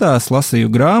turpatās,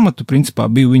 lasīju grāmatu, principā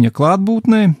biju viņa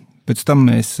klātbūtnē, pēc tam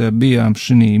mēs bijām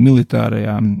šī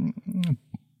militārajā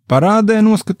parādē,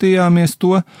 noskatījāmies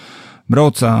to,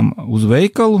 braucām uz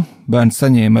veikalu, bērns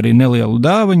saņēma arī nelielu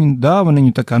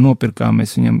dāvaniņu, tā kā nopirkām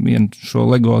mēs viņam vienu šo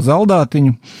Lego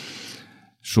zaldātiņu,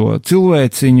 šo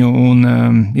cilvēciņu, un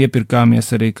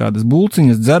iepirkāmies arī kādas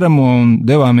bulciņas, dzeramo, un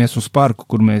devāmies uz parku,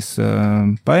 kur mēs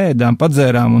paēdām,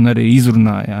 padzērām un arī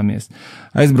izrunājāmies.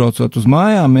 Aizbraucot uz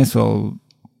mājām, mēs vēl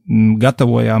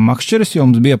gatavojām makšķeres, jo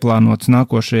mums bija plānots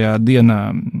nākošajā dienā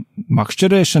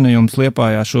makšķerēšana, jo mums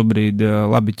Liepājā šobrīd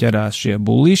labi ķerās šie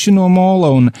bullīši no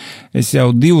mola, un es jau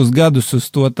 2 gadus uz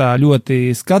to tā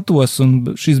ļoti skatos,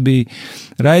 un šis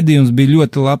raidījums bija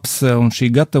ļoti labs, un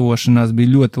šī gatavošanās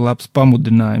bija ļoti labs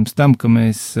pamudinājums tam, ka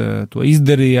mēs to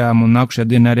izdarījām, un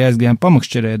nākošajā dienā arī aizgājām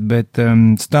pamakšķerēt, bet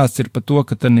stāsts ir par to,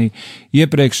 ka tanī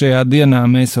iepriekšējā dienā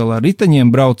mēs vēl ar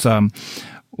riteņiem braucām,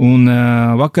 un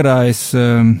vakarā es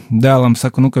dēlam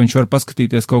saku, ka viņš var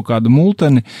paskatīties kaut kādu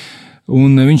multeni,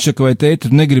 un viņš saka, vai tēti,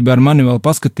 tu negribi ar mani vēl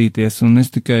paskatīties, un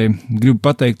es tikai gribu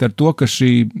pateikt ar to, ka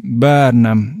šī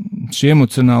bērna, šī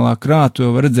emocionālā krātu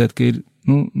jau var redzēt, ka ir,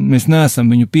 mēs neesam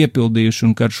viņu piepildījuši,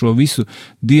 un ka ar šo visu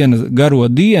garo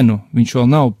dienu viņš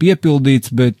vēl nav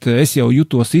piepildīts, bet es jau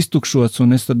jutos iztukšots,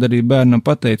 un es tad arī bērnam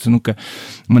pateicu, ka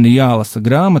man ir jālasa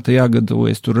grāmata,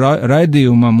 jāgatavojas tur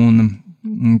raidījumam, un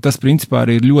tas principā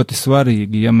arī ir ļoti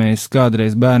svarīgi, ja mēs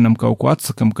kādreiz bērnam kaut ko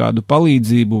atsakam, kādu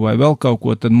palīdzību vai vēl kaut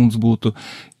ko, tad mums būtu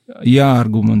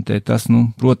jāargumentē tas,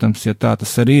 protams, ja tā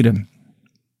tas arī ir.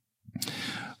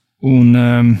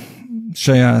 Un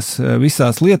šajās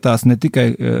visās lietās ne tikai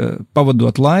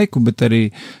pavadot laiku, bet arī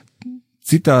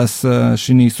citās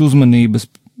šīs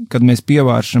uzmanības, kad mēs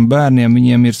pievēršam bērniem,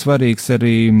 viņiem ir svarīgs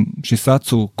arī šis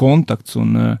acu kontakts,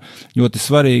 un ļoti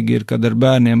svarīgi ir, kad ar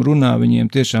bērniem runā, viņiem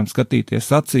tiešām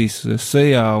skatīties acīs,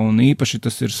 sejā, un īpaši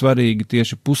tas ir svarīgi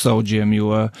tieši pusauģiem,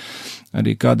 jo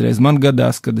arī kādreiz man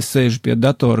gadās, kad es sēžu pie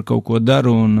datora, kaut ko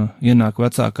daru, un ienāk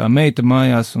vecākā meita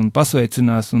mājās un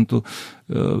pasveicinās, un tu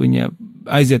viņa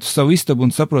aiziet uz savu istabu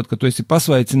un saprot, ka tu esi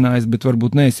pasveicinājis, bet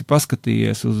varbūt neesi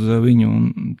paskatījies uz viņu,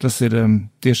 un tas ir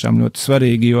tiešām ļoti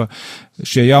svarīgi, jo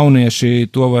šie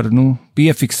jaunieši to var,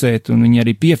 piefiksēt, un viņi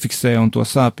arī piefiksē, un to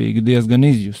sāpīgi diezgan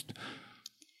izjust.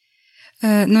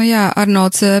 Jā,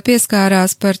 Arnolds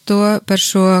pieskārās par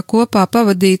šo kopā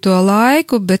pavadīto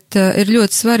laiku, bet ir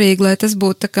ļoti svarīgi, lai tas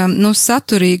būtu tā kā,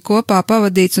 saturīgi kopā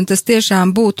pavadīts, un tas tiešām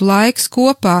būtu laiks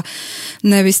kopā,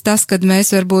 nevis tas, kad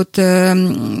mēs varbūt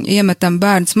iemetam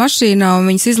bērns mašīnā un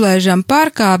viņus izlaižam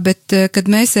parkā, bet kad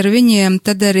mēs ar viņiem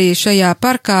tad arī šajā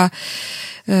parkā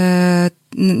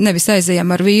nevis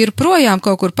aizejam ar vīru projām,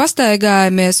 kaut kur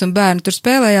pastaigājamies un bērni tur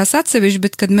spēlējās atsevišķi,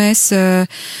 bet kad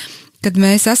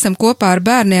mēs esam kopā ar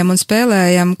bērniem un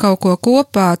spēlējam kaut ko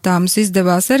kopā, tā mums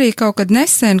izdevās arī kaut kad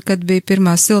nesen, kad bija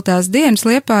pirmās siltās dienas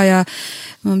Liepājā,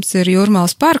 mums ir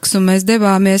Jūrmālas parks, un mēs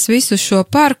devāmies visu šo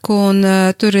parku, un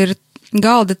tur ir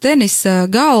galda tenisa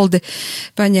galdi,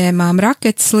 paņēmām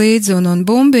raketes līdzi un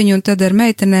bumbiņu, un tad ar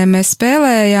meitenēm mēs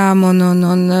spēlējām,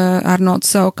 un Arnolds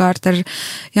savukārt ar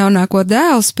jaunāko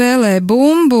dēlu spēlēja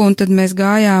bumbu, un tad mēs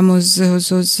gājām uz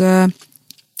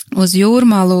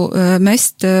Jūrmalu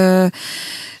mest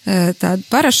tādu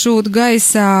parašūtu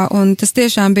gaisā, un tas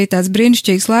tiešām bija tāds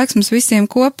brīnišķīgs laiks mums visiem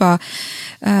kopā.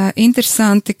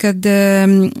 Interesanti, kad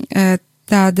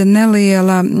tāda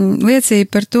neliela liecība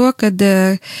par to, kad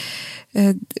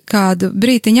kādu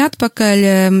brītiņu atpakaļ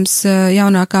mums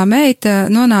jaunākā meita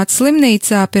nonāca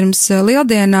slimnīcā pirms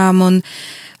lieldienām, un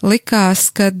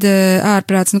likās, kad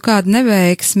ārprāts kāda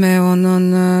neveiksme un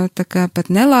tā kā pat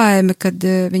nelaime, kad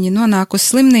viņa nonākusi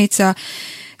slimnīcā,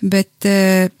 Bet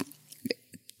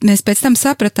mēs pēc tam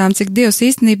sapratām, cik Dievs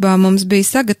īstenībā mums bija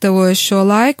sagatavojis šo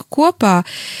laiku kopā,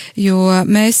 jo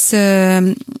mēs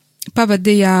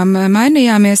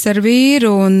mainījāmies ar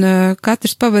vīru un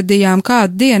katrs pavadījām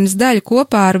kādu dienas daļu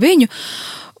kopā ar viņu.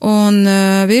 Un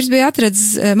vīrs bija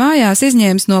atradzis mājās,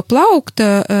 izņēmis no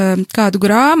plaukta kādu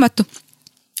grāmatu,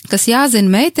 kas jāzina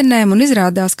meitenēm, un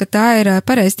izrādās, ka tā ir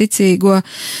pareizticīgās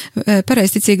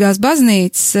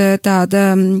baznīcas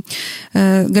tāda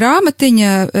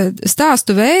grāmatiņa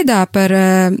stāstu veidā par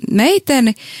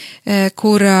meiteni,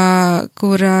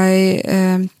 kurai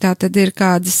tā tad ir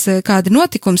kādi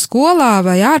notikumi skolā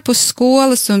vai ārpus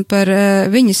skolas, un par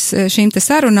viņas šīm te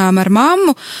sarunām ar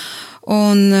mammu.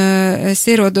 Un es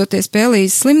ierodoties pie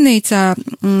Elīzes slimnīcā,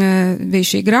 bija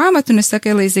šī grāmata, un es saku,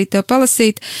 Elīzīt, tev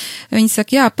palasīt. Viņa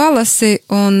saka, jā, palasi,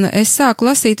 un es sāku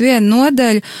lasīt vienu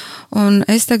nodaļu, un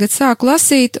es tagad sāku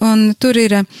lasīt, un tur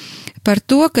ir par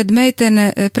to, kad meitene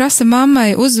prasa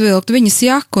mammai uzvilkt viņas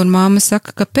jaku, un mamma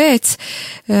saka, kāpēc,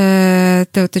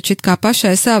 tev taču it kā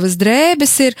pašai savas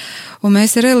drēbes ir, un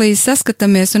mēs ar Elīzi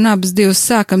saskatāmies, un abas divas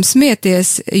sākam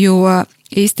smieties, jo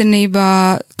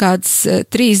īstenībā kāds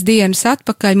 3 dienas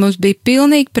atpakaļ mums bija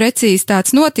pilnīgi precīzi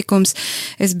tāds notikums.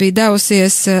 Es biju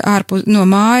devusies no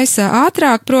mājas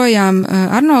ātrāk projām,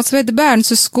 Arnolds veda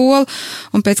bērnus uz skolu,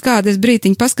 un pēc kādas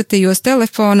brītiņa paskatījos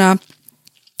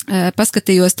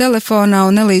telefonā,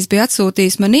 un Elīze bija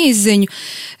atsūtījis man īsziņu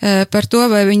par to,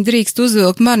 vai viņa drīkst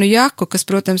uzvilkt manu jaku, kas,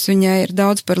 protams, viņai ir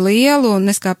daudz par lielu, un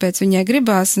es kāpēc viņai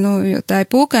gribās, jo tā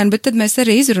ir pūkaina, bet tad mēs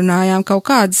arī izrunājām kaut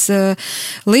kādas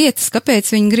lietas,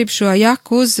 kāpēc viņa grib šo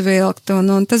jaku uzvilkt,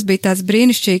 un tas bija tāds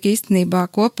brīnišķīgi īstenībā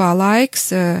kopā laiks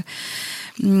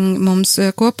mums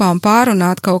kopā un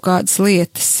pārunāt kaut kādas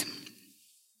lietas.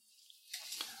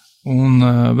 Un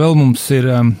vēl mums ir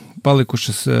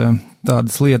palikušas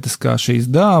tādas lietas kā šīs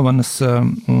dāvanas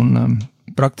un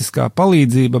praktiskā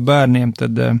palīdzība bērniem,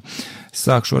 tad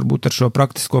sākšu varbūt ar šo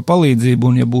praktisko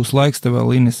palīdzību, un ja būs laiks, te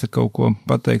vēl Inese kaut ko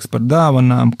pateiks par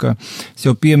dāvanām, ka es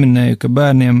jau pieminēju, ka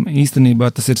bērniem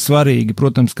īstenībā tas ir svarīgi,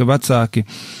 protams, ka vecāki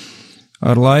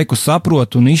ar laiku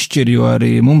saprot un izšķir, jo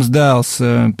arī mums dēls,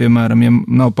 piemēram, ja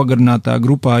nav pagarinātā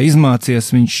grupā izmācies,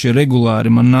 viņš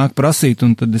regulāri man nāk prasīt,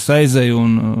 un tad es aizeju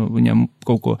un viņam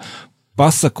kaut ko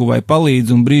pasaku vai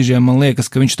palīdzu, un brīžiem man liekas,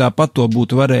 ka viņš tāpat to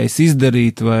būtu varējis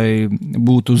izdarīt vai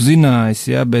būtu zinājis,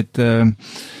 ja, bet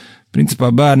principā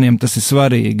bērniem tas ir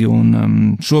svarīgi,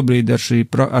 un šobrīd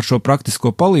ar šo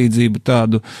praktisko palīdzību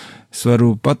tādu es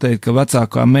varu pateikt, ka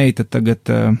vecākā meita tagad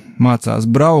mācās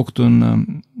braukt, un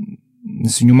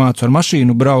es viņu mācu ar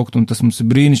mašīnu braukt, un tas mums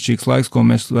ir brīnišķīgs laiks, ko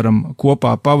mēs varam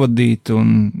kopā pavadīt,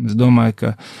 un es domāju, ka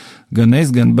gan es,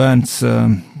 gan bērns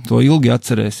to ilgi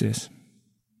atcerēsies.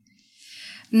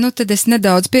 Tad es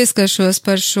nedaudz pieskaršos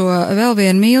par šo vēl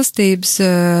vienu mīlestības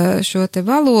šo te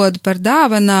valodu par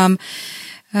dāvanām,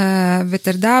 bet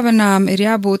ar dāvanām ir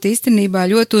jābūt īstenībā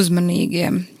ļoti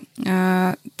uzmanīgiem.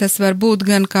 Tas var būt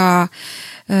gan kā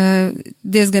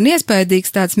diezgan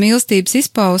iespaidīgs tāds mīlestības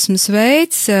izpausmes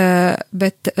veids,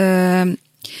 bet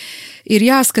ir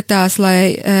jāskatās,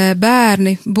 lai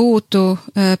bērni būtu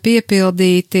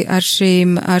piepildīti ar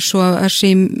šīm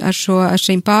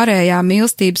pārējām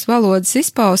mīlestības valodas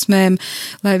izpausmēm,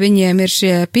 lai viņiem ir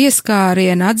šie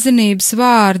pieskārieni, atzinības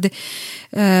vārdi,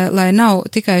 lai nav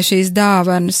tikai šīs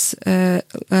dāvanas,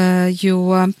 jo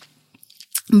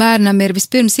bērnam ir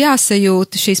vispirms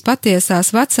jāsajūt šīs patiesās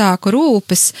vecāku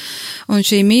rūpes un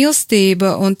šī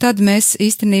mīlestība, un tad mēs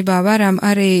īstenībā varam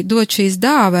arī dot šīs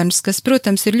dāvanas, kas,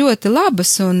 protams, ir ļoti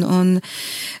labas, un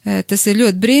tas ir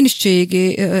ļoti brīnišķīgi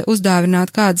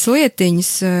uzdāvināt kādas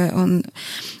lietiņas,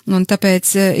 un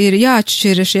tāpēc ir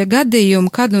jāatšķira šie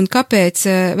gadījumi, kad un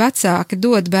kāpēc vecāki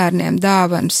dod bērniem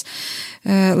dāvanas.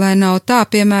 Lai nav tā,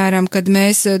 piemēram, kad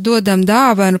mēs dodam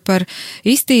dāvanu par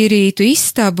iztīrītu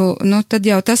istabu, tad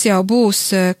jau tas jau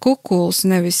būs kukuls,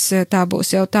 nevis tā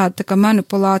būs jau tāda tā kā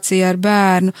manipulācija ar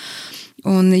bērnu.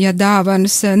 Un ja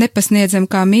dāvanas nepasniedzam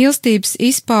kā mīlestības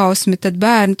izpausmi, tad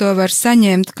bērni to var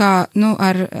saņemt kā,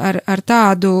 ar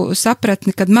tādu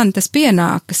sapratni, kad man tas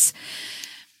pienākas.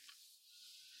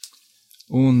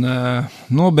 Un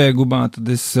nobeigumā tad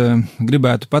es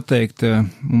gribētu pateikt,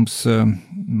 mums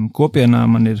kopienā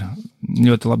man ir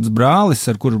ļoti labs brālis,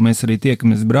 ar kuru mēs arī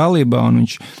tiekamies brālībā, un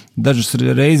viņš dažas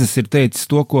reizes ir teicis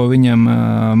to, ko viņam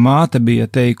māte bija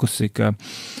teikusi, ka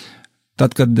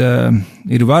tad, kad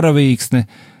ir varavīksne,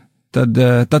 tad,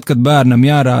 kad bērnam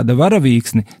jārāda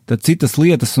varavīksni, tad citas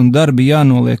lietas un darbi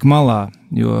jānoliek malā,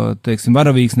 jo, teiksim,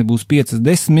 varavīksne būs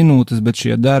 5-10 minūtes, bet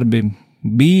šie darbi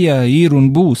bija, ir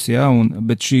un būs, ja,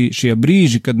 bet šie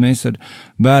brīži, kad mēs ar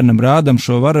bērnam rādam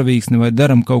šo varavīksni vai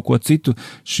daram kaut ko citu,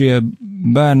 šie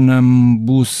bērnam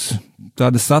būs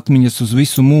tādas atmiņas uz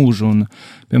visu mūžu, un,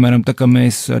 piemēram, tā kā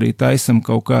mēs arī taisam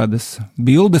kaut kādas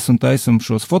bildes un taisam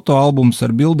šos fotoalbumus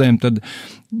ar bildēm, tad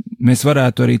mēs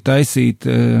varētu arī taisīt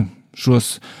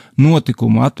šos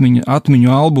notikumu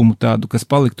atmiņu albumu tādu, kas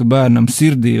paliktu bērnam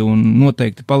sirdī un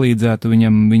noteikti palīdzētu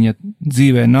viņam viņa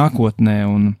dzīvē nākotnē,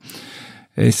 un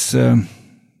es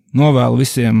novēlu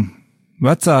visiem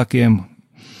vecākiem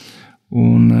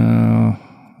un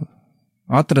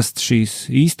atrast šīs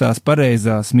īstās,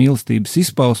 pareizās mīlestības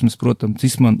izpausmes, protams,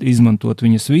 izmantot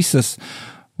viņas visas,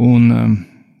 un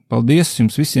paldies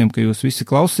jums visiem, ka jūs visi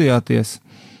klausījāties,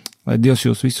 lai Dievs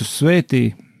jūs visus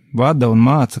svētī, vada un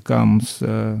māca, kā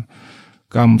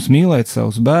mums mīlēt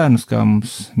savus bērnus, kā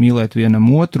mums mīlēt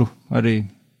vienam otru arī.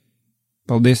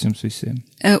 Paldies jums visiem!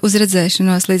 Uz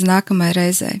redzēšanos līdz nākamajai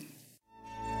reizei!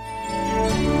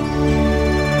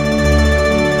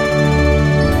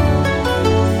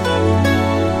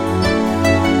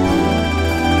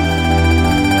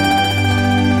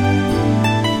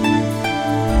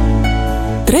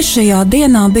 Trešajā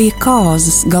dienā bija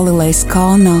kāzas Galilejas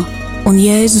kalnā, un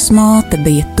Jēzus māte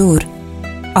bija tur.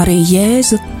 Arī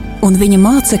Jēzu un viņa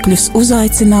mācekļus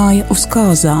uzaicināja uz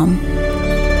kāzām.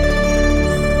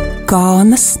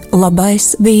 Kānas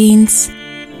labais vīns,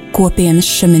 kopienas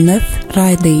Šeminef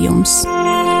raidījums.